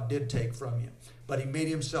that God did take from you, but He made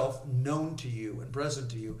Himself known to you and present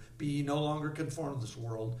to you. Be ye no longer conformed to this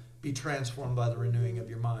world. Be transformed by the renewing of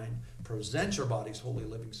your mind. Present your bodies holy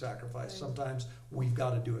living sacrifice. Sometimes we've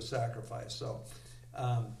got to do a sacrifice. So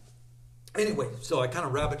anyway, so I kind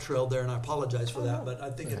of rabbit trailed there, and I apologize for that, but I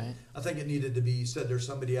think it needed to be said. There's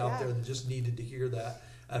somebody out there that just needed to hear that.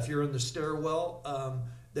 If you're in the stairwell,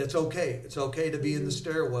 that's okay. It's okay to be in the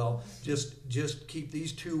stairwell. Just keep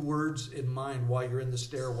these two words in mind while you're in the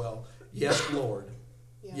stairwell. Yes, Lord.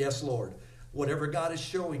 Yeah. Yes, Lord. Whatever God is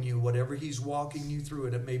showing you, whatever He's walking you through,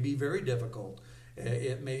 it may be very difficult.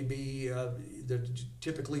 It may be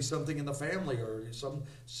typically something in the family, or some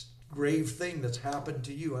grave thing that's happened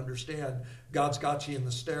to you. Understand, God's got you in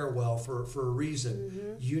the stairwell for a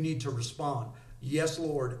reason. You need to respond. Yes,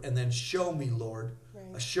 Lord, and then show me, Lord.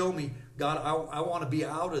 Right. Show me, God, I want to be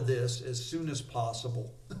out of this as soon as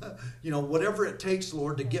possible. Whatever it takes,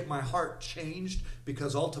 Lord, to get my heart changed,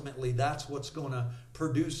 because ultimately that's what's going to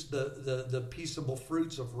produce the peaceable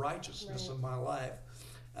fruits of righteousness in my life.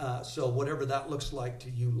 So whatever that looks like to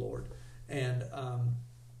you, Lord. And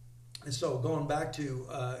so going back to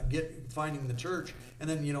finding the church, and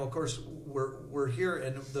then of course we're here,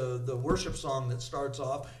 and the worship song that starts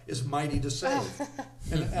off is "Mighty to Save,"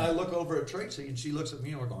 and I look over at Tracy, and she looks at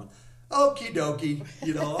me, and we're going, "Okie dokie,"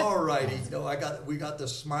 all righty. We got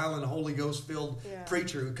this smiling Holy Ghost filled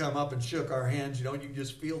preacher who come up and shook our hands. You can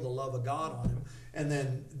just feel the love of God on him, and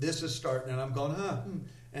then this is starting, and I'm going,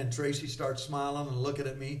 And Tracy starts smiling and looking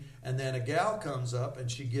at me, and then a gal comes up and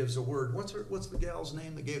she gives a word. What's the gal's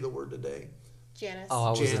name that gave the word today? Janice. Oh, I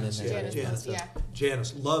wasn't Janice. in there. Janice. Yeah.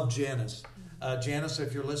 Janice. Love Janice. Janice,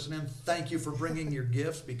 if you're listening, thank you for bringing your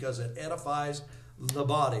gifts, because it edifies the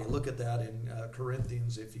body. Look at that in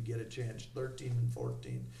Corinthians, if you get a chance, 13 and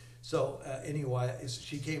 14. So anyway,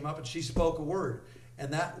 she came up and she spoke a word,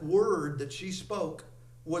 and that word that she spoke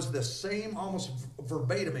was the same, almost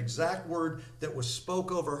verbatim, exact word that was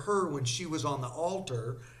spoke over her when she was on the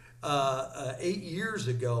altar 8 years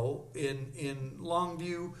ago in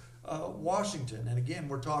Longview, Washington. And again,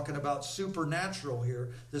 we're talking about supernatural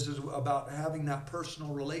here. This is about having that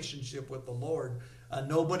personal relationship with the Lord.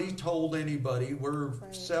 Nobody told anybody. We're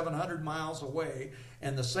 700 miles away,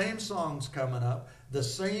 and the same song's coming up. The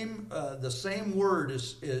same word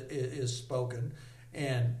is spoken.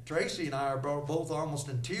 And Tracy and I are both almost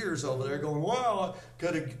in tears over there, going, "Wow,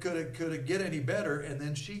 could it get any better?" And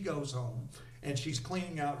then she goes home and she's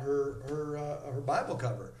cleaning out her Bible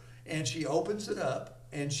cover, and she opens it up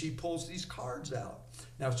and she pulls these cards out.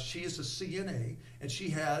 Now, she is a CNA, and she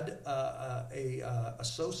had a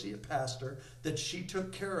associate pastor that she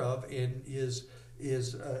took care of in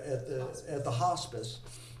at the hospice,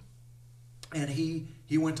 and he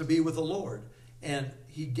went to be with the Lord, and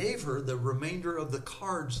he gave her the remainder of the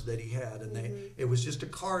cards that he had, and it was just a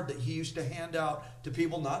card that he used to hand out to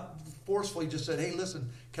people, not forcefully, just said, "Hey, listen,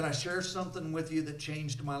 can I share something with you that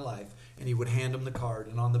changed my life?" And he would hand them the card,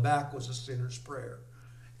 and on the back was a sinner's prayer.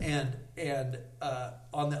 And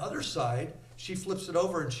on the other side, she flips it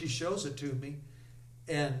over and she shows it to me,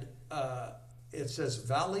 and it says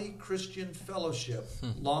Valley Christian Fellowship,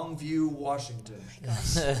 Longview, Washington. Oh my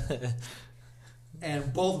gosh.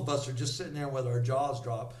 And both of us are just sitting there with our jaws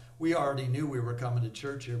dropped. We already knew we were coming to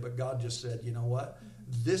church here, but God just said, "You know what?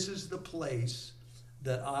 This is the place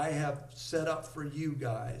that I have set up for you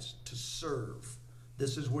guys to serve.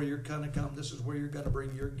 This is where you're going to come. This is where you're going to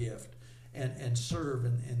bring your gift and serve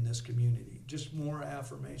in this community." Just more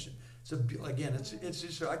affirmation. So again, it's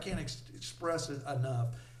just, I can't express it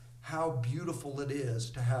enough how beautiful it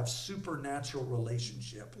is to have supernatural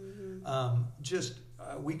relationship.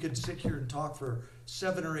 We could sit here and talk for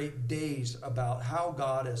 7 or 8 days about how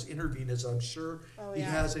God has intervened, as I'm sure He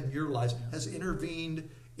has in your lives, has intervened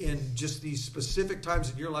in just these specific times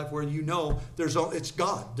in your life where you know it's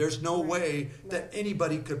God. There's no way that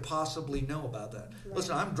anybody could possibly know about that.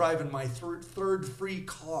 Listen, I'm driving my third free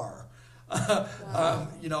car. I've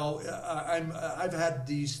had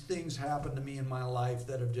these things happen to me in my life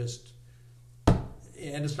that have just,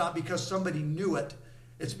 and it's not because somebody knew it.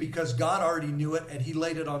 It's because God already knew it, and He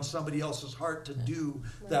laid it on somebody else's heart to do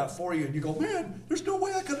that for you. And you go, "Man, there's no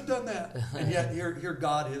way I could have done that." And yet here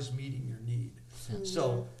God is meeting your need.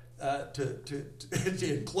 So,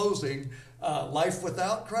 in closing, life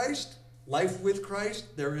without Christ, life with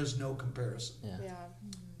Christ, there is no comparison. Yeah.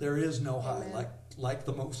 There is no high like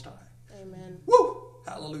the Most High. Amen. Woo!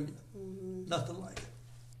 Hallelujah. Nothing like it.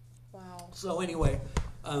 Wow. So anyway,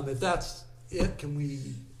 if that's it, can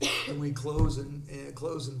we close in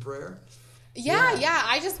prayer? Yeah.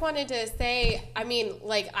 I just wanted to say, I mean,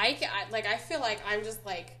 I feel like I'm just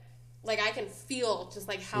like I can feel just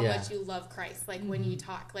like how much you love Christ. Like when you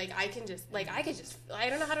talk, like I could just, I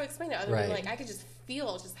don't know how to explain it other than like I could just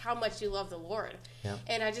feel just how much you love the Lord. Yeah.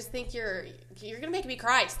 And I just think you're gonna make me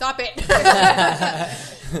cry. Stop it.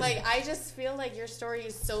 Like I just feel like your story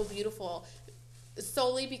is so beautiful,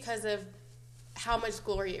 solely because of how much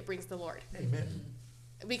glory it brings the Lord. Amen.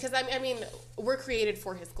 Because I mean, we're created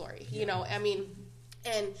for His glory. You know, I mean,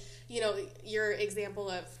 and your example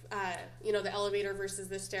of the elevator versus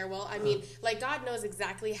the stairwell. I mean, like God knows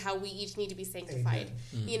exactly how we each need to be sanctified.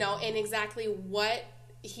 And exactly what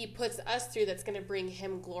He puts us through that's going to bring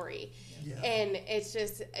Him glory. Yeah. And it's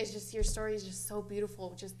just your story is just so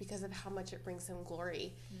beautiful just because of how much it brings Him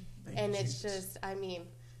glory. And it's just, I mean,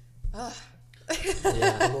 The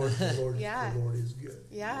Lord is good.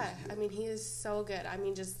 Yeah, I mean, He is so good. I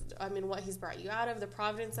mean, what He's brought you out of, the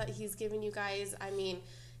providence that He's given you guys. I mean,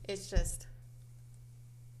 it's just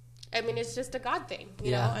a God thing,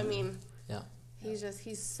 you know? I mean,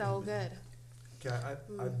 He's so good. Okay,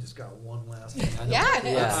 I've just got one last thing. I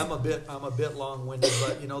know I'm a bit long-winded,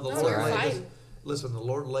 but the Lord laid this. Listen, the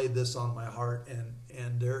Lord laid this on my heart, and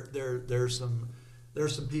there's some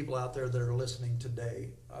people out there that are listening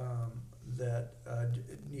today that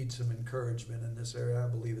need some encouragement in this area. I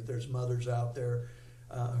believe that there's mothers out there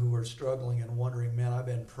who are struggling and wondering, "Man, I've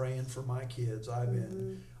been praying for my kids. I've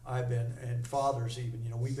been, and fathers even.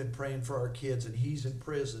 We've been praying for our kids, and he's in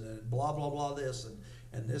prison, and blah blah blah this,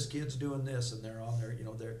 and this kid's doing this, and they're on there.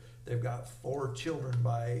 They've got 4 children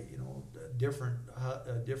by different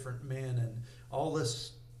men, and all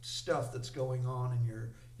this stuff that's going on in your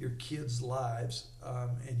kids' lives,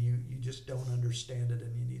 and you just don't understand it,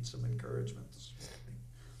 and you need some encouragement this morning.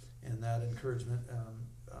 And that encouragement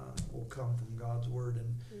will come from God's Word.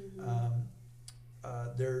 And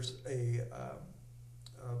there's a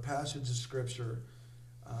passage of Scripture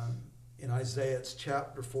in Isaiah. It's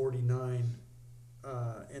chapter 49,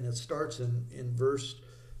 and it starts in verse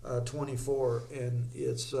 24, and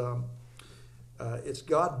it's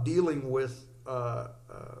God dealing with the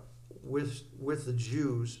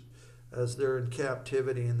Jews as they're in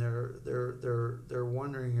captivity, and they're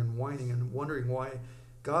wondering and whining and wondering, why,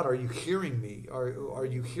 God, are you hearing me? Are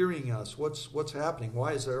you hearing us? What's happening?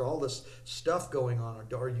 Why is there all this stuff going on?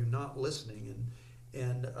 Are you not listening?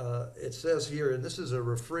 And it says here, and this is a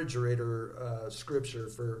refrigerator scripture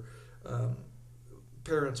for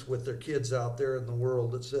parents with their kids out there in the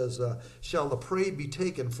world. It says, "Shall the prey be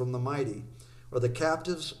taken from the mighty, or the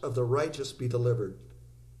captives of the righteous be delivered?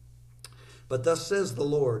 But thus says the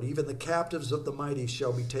Lord, even the captives of the mighty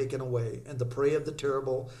shall be taken away, and the prey of the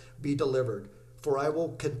terrible be delivered. For I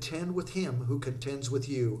will contend with him who contends with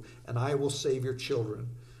you, and I will save your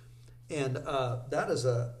children." And that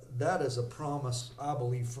is a promise, I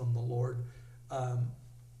believe, from the Lord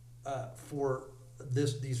for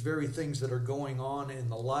these very things that are going on in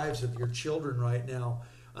the lives of your children right now.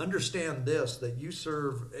 Understand this, that you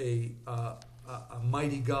serve a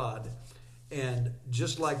mighty God. And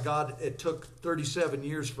just like God, it took 37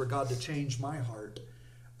 years for God to change my heart.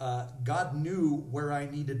 God knew where I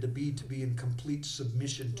needed to be in complete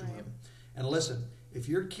submission to Him. And listen, if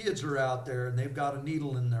your kids are out there and they've got a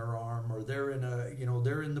needle in their arm, or they're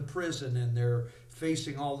in the prison and they're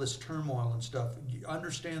facing all this turmoil and stuff, you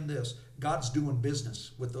understand this: God's doing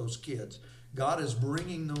business with those kids. God is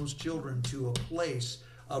bringing those children to a place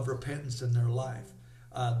of repentance in their life.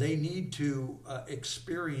 They need to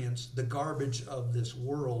experience the garbage of this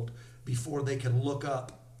world before they can look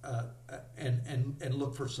up and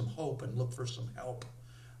look for some hope and look for some help.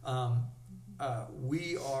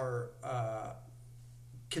 We are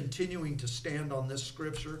continuing to stand on this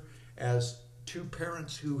scripture as two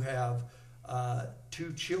parents who have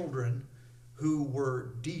two children who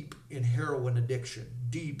were deep in heroin addiction,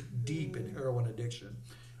 deep in heroin addiction.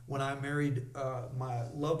 When I married my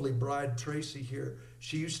lovely bride, Tracy, here,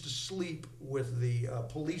 she used to sleep with the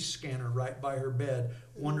police scanner right by her bed,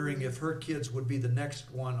 wondering if her kids would be the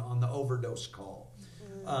next one on the overdose call.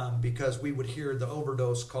 Because we would hear the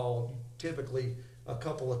overdose call typically a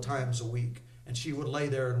couple of times a week. And she would lay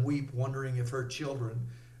there and weep, wondering if her children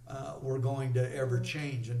were going to ever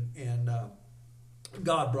change. And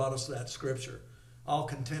God brought us that scripture. I'll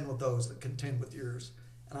contend with those that contend with yours,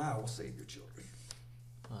 and I will save your children.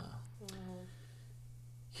 Wow.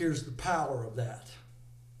 Here's the power of that.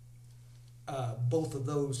 Both of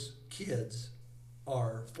those kids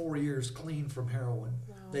are 4 years clean from heroin.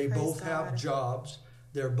 Wow, they both God. have jobs.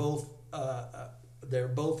 They're both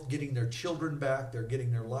getting their children back. They're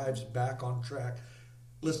getting their lives back on track.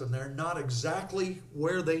 Listen, they're not exactly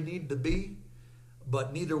where they need to be,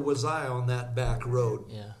 but neither was I on that back road.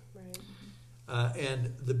 Yeah. Right.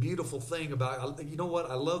 And the beautiful thing about, you know what?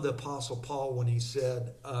 I love the Apostle Paul when he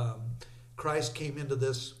said, Christ came into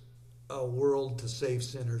this world to save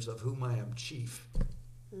sinners, of whom I am chief.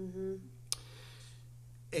 Mm-hmm.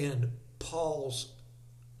 And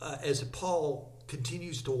as Paul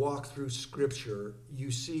continues to walk through Scripture,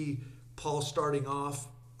 you see Paul starting off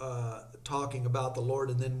talking about the Lord,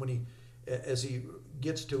 and then as he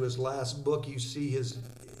gets to his last book, you see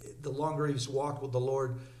the longer he's walked with the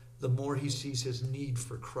Lord, the more he sees his need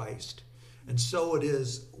for Christ. And so it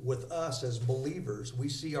is with us as believers. We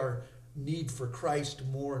see our need for Christ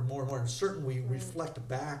more and more and more. And certainly we reflect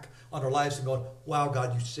back on our lives and go, wow,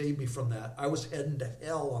 God, you saved me from that. I was heading to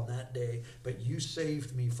hell on that day, but you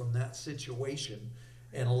saved me from that situation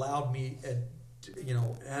and allowed me, and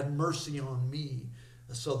had mercy on me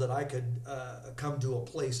so that I could come to a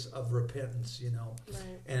place of repentance,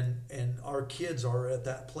 Right. And our kids are at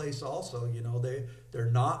that place also.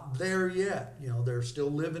 They're not there yet. They're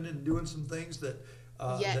still living and doing some things that.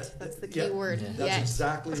 That's the key word. Yeah. That's Yet.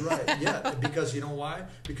 exactly right. Yeah, because you know why?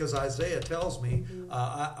 Because Isaiah tells me,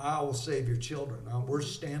 I will save your children. We're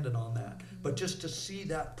standing on that. But just to see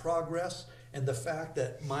that progress, and the fact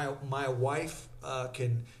that my wife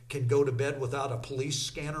can go to bed without a police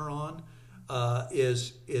scanner on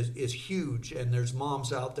is huge. And there's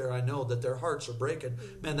moms out there, I know, that their hearts are breaking.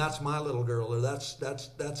 Man, that's my little girl, or that's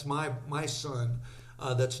my son.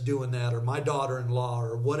 That's doing that, or my daughter-in-law,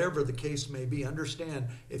 or whatever the case may be. Understand,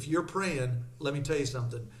 if you're praying, let me tell you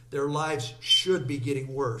something, their lives should be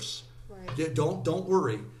getting worse. Right. Don't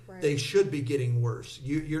worry. Right. They should be getting worse.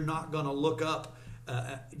 You're not going to look up.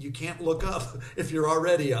 You can't look up if you're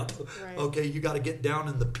already up. Right. Okay, you got to get down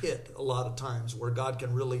in the pit a lot of times where God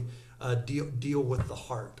can really deal with the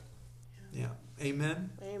heart. Yeah. Amen?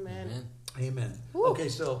 Amen. Amen. Woo. Okay,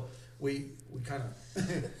 so we kind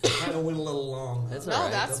of went a little long. That's No, all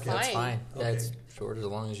right. that's That's fine. Okay. That's short as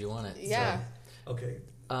long as you want it. Yeah. Okay.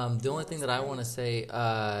 The only thing that I want to say,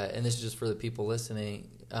 and this is just for the people listening,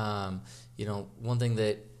 one thing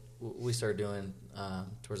that we started doing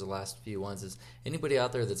towards the last few ones is anybody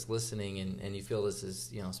out there that's listening and you feel this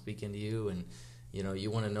is speaking to you, and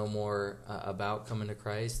you want to know more about coming to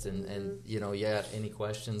Christ, and any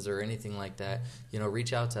questions or anything like that,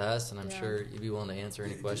 reach out to us, and I'm sure you'd be willing to answer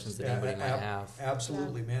any questions that anybody might have.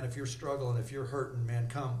 Absolutely, man. If you're struggling, if you're hurting, man,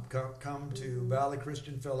 come to Valley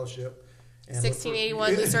Christian Fellowship. And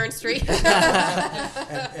 1681 Lucerne Street. and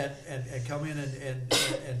come in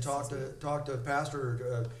and talk to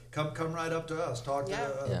Pastor. Come right up to us. Talk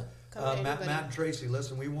to Matt and Tracy.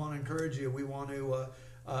 Listen, we want to encourage you. We want to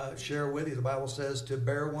share with you. The Bible says to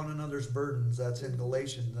bear one another's burdens. That's in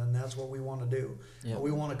Galatians, and that's what we want to do. Yep.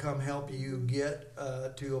 We want to come help you get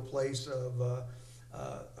to a place of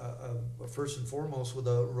first and foremost with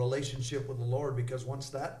a relationship with the Lord, because once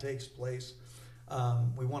that takes place,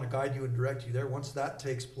 we want to guide you and direct you there. Once that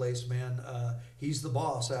takes place, man, He's the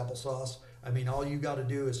boss, Applesauce. I mean, all you got to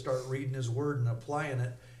do is start reading His Word and applying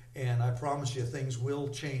it, and I promise you, things will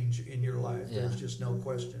change in your life. Yeah. There's just no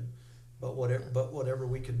question. But whatever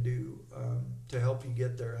we can do to help you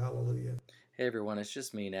get there, hallelujah. Hey everyone, it's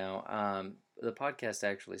just me now. The podcast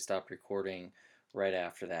actually stopped recording right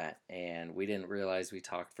after that, and we didn't realize we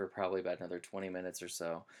talked for probably about another 20 minutes or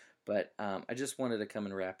so. But I just wanted to come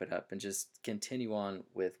and wrap it up and just continue on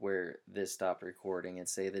with where this stopped recording, and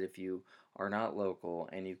say that if you are not local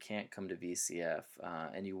and you can't come to VCF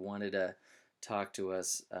and you wanted to talk to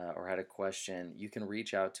us or had a question, you can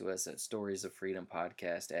reach out to us at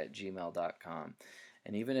storiesoffreedompodcast@gmail.com.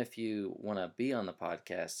 And even if you want to be on the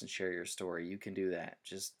podcast and share your story, you can do that.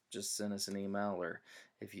 Just send us an email, or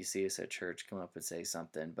if you see us at church, come up and say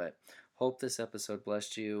something. But hope this episode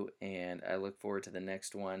blessed you, and I look forward to the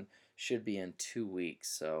next one. Should be in 2 weeks,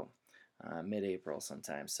 so mid-April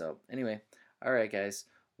sometime. So anyway, all right, guys.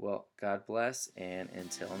 Well, God bless, and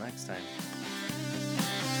until next time.